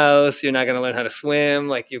leaving the house. You're not going to learn how to swim.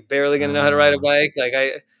 Like you're barely going to know how to ride a bike. Like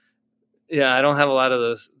I don't have a lot of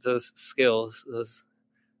those skills,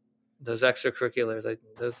 those extracurriculars.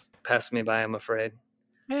 Those passed me by, I'm afraid.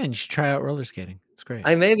 Man, you should try out roller skating. It's great.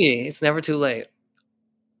 Maybe it's never too late.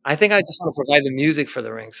 I think I just want to provide the music for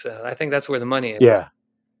the rinks. So I think that's where the money is.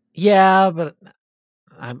 Yeah, but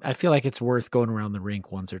I feel like it's worth going around the rink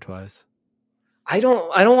once or twice. I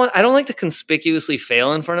don't like to conspicuously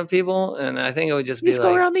fail in front of people, and I think it would just be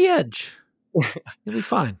go around the edge. You'll be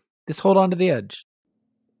fine. Just hold on to the edge.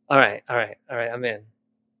 All right. I'm in.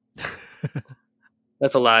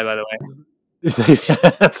 That's a lie, by the way.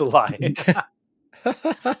 That's a lie.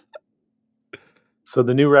 So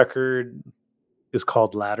the new record is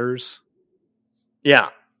called Ladders. Yeah.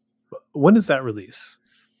 When does that release?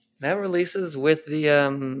 That releases with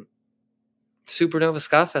the Supernova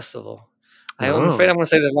Ska Festival. I'm afraid I'm going to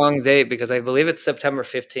say the wrong date because I believe it's September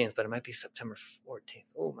 15th, but it might be September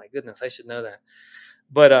 14th. Oh my goodness, I should know that.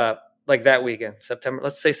 But like that weekend,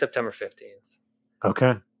 let's say September 15th.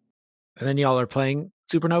 Okay. And then y'all are playing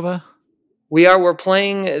Supernova? We're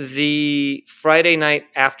playing the Friday night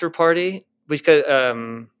after party, because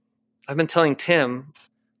I've been telling Tim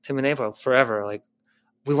and April forever, like,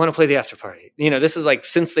 we want to play the after party. This is like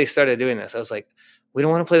since they started doing this, I was like, we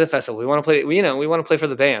don't want to play the festival. We want to play, we want to play for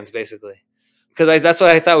the bands, basically. Because that's what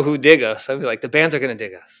I thought who dig us. I'd be like, the bands are going to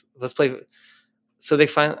dig us. Let's play. So they're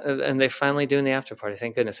finally doing the after party.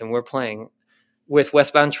 Thank goodness. And we're playing with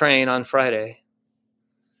Westbound Train on Friday.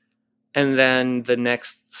 And then the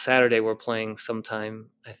next Saturday we're playing sometime,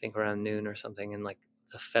 I think around noon or something, in like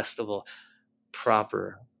the festival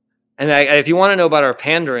proper. And if you want to know about our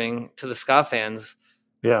pandering to the ska fans,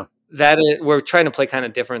 Yeah. We're trying to play kind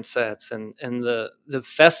of different sets, and the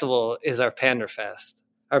festival is our pander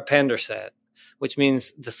set, which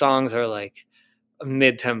means the songs are like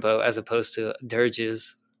mid tempo as opposed to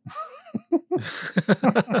dirges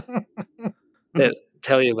that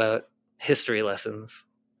tell you about history lessons.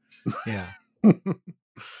 Yeah.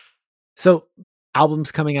 So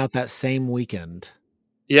albums coming out that same weekend.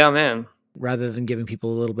 Yeah, man. Rather than giving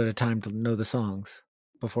people a little bit of time to know the songs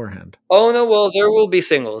beforehand. Oh no, well there will be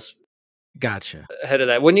singles. Gotcha. Ahead of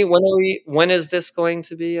that. When is this going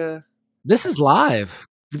to be This is live.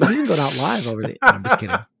 We can go out live over the I'm just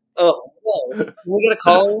kidding. Oh, no. Can we get a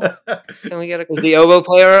call? Can we get is the oboe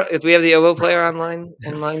player? If we have the oboe player online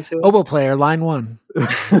too? Oboe player, line 1.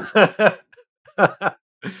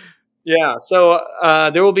 Yeah, so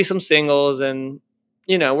there will be some singles, and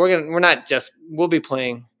we'll be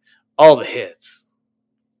playing all the hits.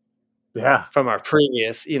 Yeah. From our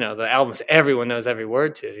previous, the albums everyone knows every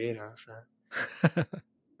word to, so.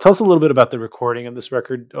 Tell us a little bit about the recording of this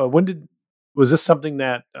record. Was this something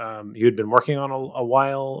that you had been working on a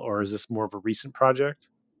while, or is this more of a recent project?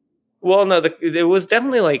 Well, no, it was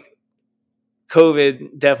definitely like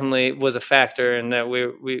COVID definitely was a factor in that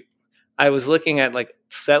I was looking at like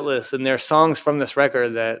set lists, and there are songs from this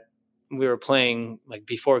record that we were playing like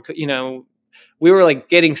before, we were like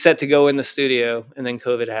getting set to go in the studio, and then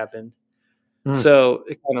COVID happened. So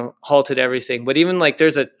it kind of halted everything. But even like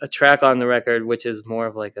there's a track on the record which is more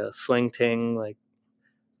of like a sling ting, like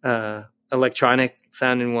electronic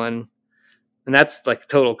sounding one, and that's like a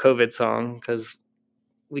total COVID song because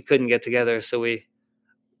we couldn't get together. So we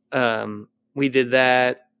did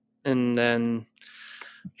that, and then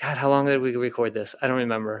God, how long did we record this? I don't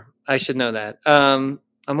remember. I should know that. I'm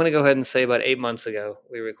gonna go ahead and say about 8 months ago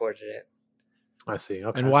we recorded it. I see.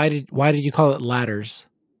 Okay. And why did you call it Ladders?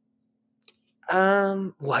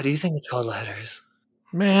 Why do you think it's called Ladders?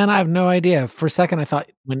 Man, I have no idea. For a second, I thought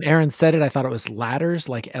when Aaron said it, I thought it was ladders,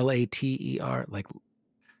 like Later. Like,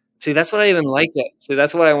 see, that's what I even like it. See,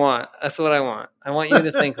 that's what I want. That's what I want. I want you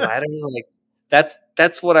to think ladders. Like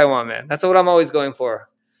that's what I want, man. That's what I'm always going for.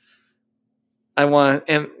 I want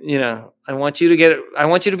you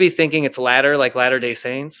to be thinking it's ladder, like Latter-day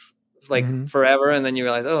Saints, like forever, and then you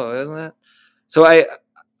realize, oh, isn't that? So I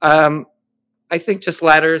think just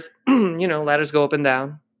ladders, ladders go up and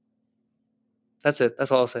down. That's it. That's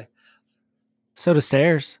all I'll say. So do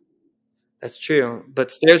stairs. That's true, but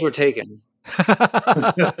stairs were taken.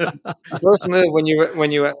 First move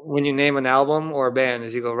when you name an album or a band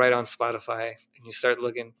is you go right on Spotify and you start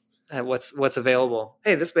looking at what's available.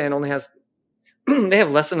 Hey, this band only has they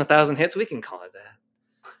have less than 1,000 hits. We can call it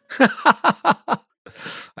that.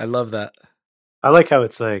 I love that. I like how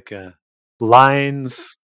it's like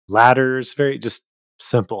lines, ladders, very just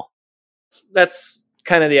simple. That's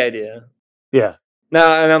kind of the idea. Yeah.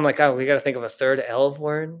 No, and I'm like, oh, we got to think of a third L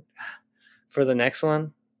word for the next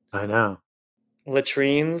one. I know.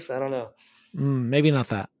 Latrines. I don't know. Maybe not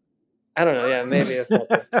that. I don't know. Yeah, maybe it's not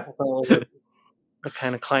the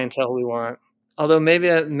kind of clientele we want. Although maybe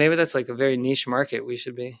that's like a very niche market we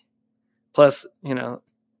should be. Plus,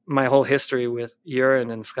 my whole history with urine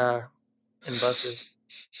and ska and buses.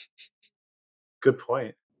 Good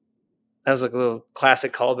point. That was like a little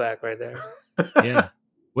classic callback right there. Yeah.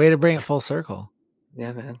 Way to bring it full circle.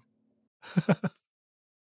 Yeah, man.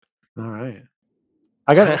 All right.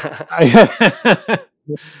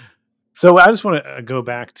 So I just want to go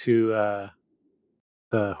back to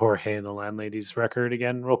the Jorge and the Landladies record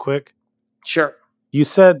again real quick. Sure. You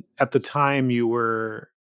said at the time you were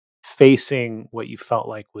facing what you felt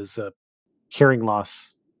like was a hearing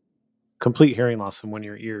loss, complete hearing loss in one of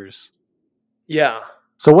your ears. Yeah.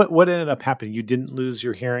 So what ended up happening? You didn't lose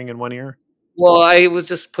your hearing in one ear? Well, I was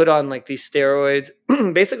just put on like these steroids,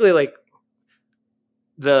 basically like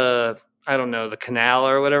the canal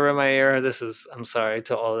or whatever in my ear. I'm sorry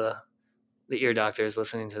to all the ear doctors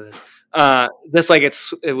listening to this. This like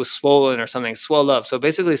it was swollen or something, swelled up. So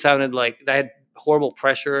basically it sounded like I had horrible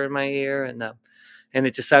pressure in my ear, and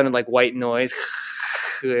it just sounded like white noise.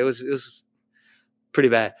 It was pretty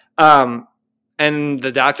bad. And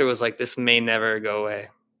the doctor was like, this may never go away.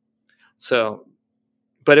 So,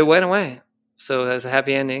 but it went away. So there's a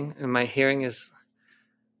happy ending, and my hearing is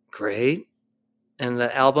great. And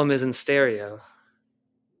the album is in stereo.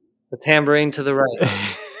 The tambourine to the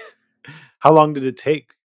right. How long did it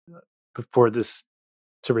take before this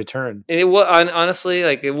to return? It was honestly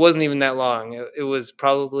like it wasn't even that long. It was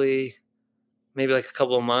probably maybe like a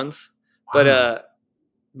couple of months. Wow.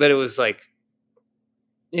 But it was like,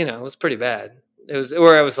 it was pretty bad. It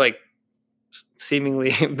was like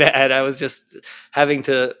seemingly bad. I was just having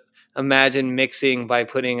to imagine mixing by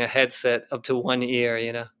putting a headset up to one ear,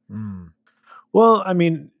 you know? Well, I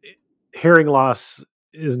mean, hearing loss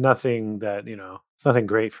is nothing that, it's nothing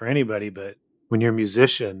great for anybody, but when you're a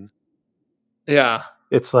musician, Yeah.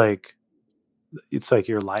 it's like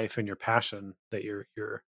your life and your passion that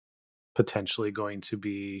you're potentially going to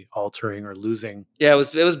be altering or losing. Yeah, it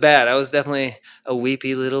was bad. I was definitely a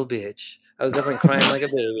weepy little bitch. I was definitely crying like a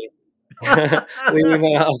baby. Leaving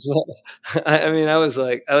the house. I mean, I was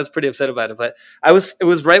pretty upset about it, but it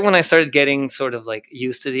was right when I started getting sort of like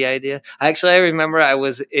used to the idea. I remember I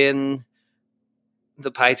was in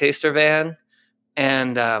the Pie Taster van,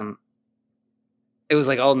 and it was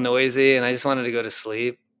like all noisy, and I just wanted to go to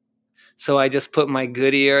sleep. So I just put my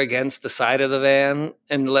good ear against the side of the van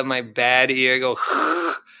and let my bad ear go.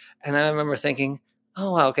 And I remember thinking,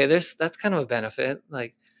 oh, wow, okay, that's kind of a benefit.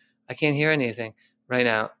 Like, I can't hear anything right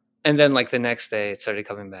now. And then like the next day it started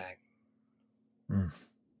coming back.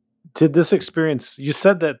 Did this experience, you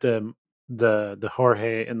said that the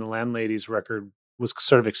Jorge and the Landlady's record was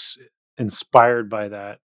sort of inspired by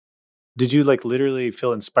that. Did you like literally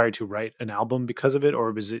feel inspired to write an album because of it?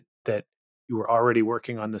 Or was it that you were already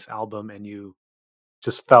working on this album and you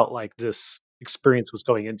just felt like this experience was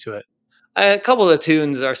going into it? A couple of the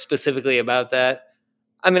tunes are specifically about that.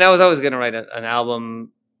 I mean, I was always going to write an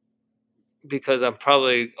album because I'm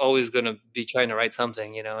probably always going to be trying to write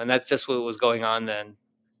something, and that's just what was going on then.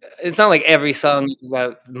 It's not like every song is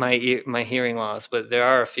about my hearing loss, but there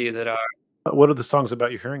are a few that are. What are the songs about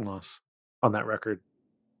your hearing loss on that record?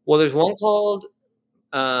 Well, there's one called,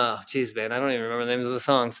 geez, man, I don't even remember the names of the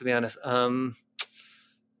songs, to be honest.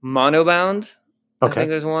 Monobound, okay. I think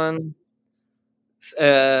there's one.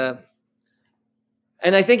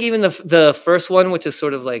 And I think even the first one, which is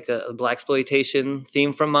sort of like a blaxploitation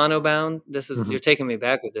theme from Monobound, this is you're taking me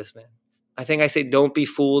back with this, man. I think I say, "Don't be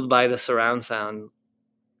fooled by the surround sound."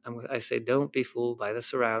 I say, "Don't be fooled by the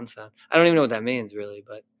surround sound." I don't even know what that means, really,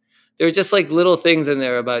 but there are just like little things in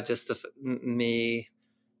there about just me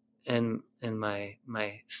and my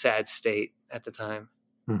sad state at the time.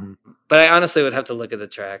 Mm-hmm. But I honestly would have to look at the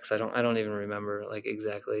tracks. I don't even remember like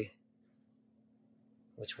exactly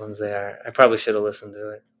which ones they are. I probably should have listened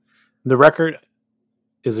to it. The record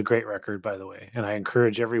is a great record, by the way, and I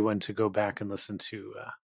encourage everyone to go back and listen to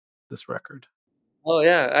this record. Oh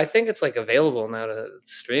yeah, I think it's like available now to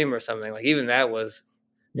stream or something. Like even that was.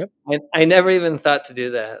 Yep. I never even thought to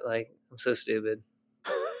do that. Like I'm so stupid.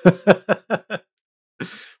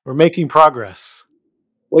 We're making progress.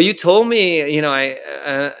 Well, you told me,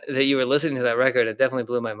 that you were listening to that record. It definitely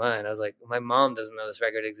blew my mind. I was like, my mom doesn't know this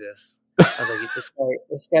record exists. I was like,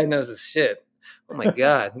 this guy knows his shit. Oh my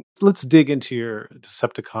God. Let's dig into your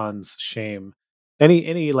Decepticonz shame.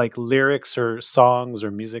 Any like lyrics or songs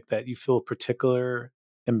or music that you feel particular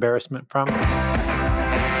embarrassment from?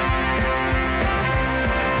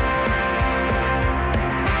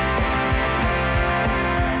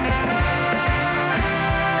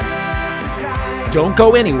 Don't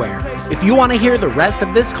go anywhere. If you want to hear the rest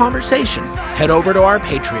of this conversation, head over to our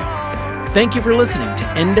Patreon. Thank you for listening to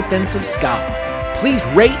In Defense of Ska. Please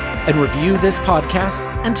rate and review this podcast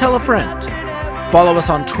and tell a friend. Follow us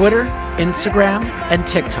on Twitter, Instagram, and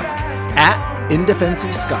TikTok at In Defense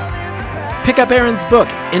of Ska. Pick up Aaron's book,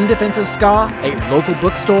 In Defense of Ska, at your local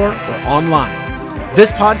bookstore or online.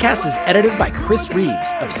 This podcast is edited by Chris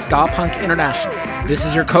Reeves of Ska Punk International. This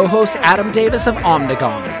is your co-host, Adam Davis of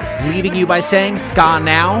Omnigong, leaving you by saying ska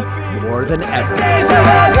now more than ever.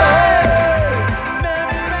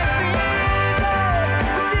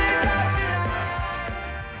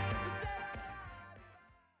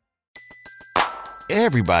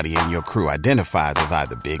 Everybody in your crew identifies as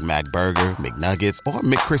either Big Mac Burger, McNuggets, or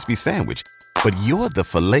McCrispy Sandwich, but you're the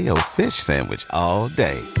Filet-O-Fish Sandwich all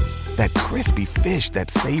day. That crispy fish, that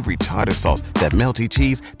savory tartar sauce, that melty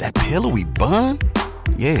cheese, that pillowy bun.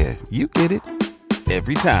 Yeah, you get it.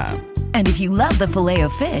 Every time. And if you love the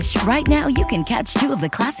Filet-O-Fish, right now you can catch two of the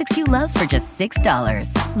classics you love for just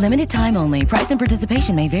 $6. Limited time only. Price and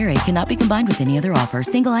participation may vary. Cannot be combined with any other offer.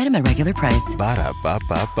 Single item at regular price.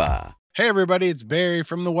 Ba-da-ba-ba-ba. Hey, everybody, it's Barry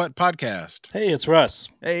from the What Podcast. Hey, it's Russ.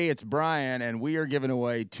 Hey, it's Brian, and we are giving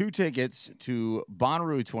away 2 tickets to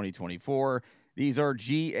Bonnaroo 2024. These are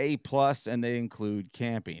GA+, and they include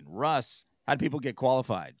camping. Russ, how do people get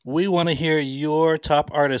qualified? We want to hear your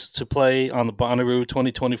top artists to play on the Bonnaroo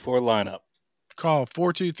 2024 lineup. Call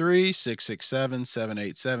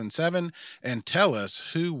 423-667-7877 and tell us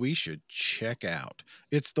who we should check out.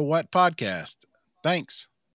 It's the What Podcast. Thanks.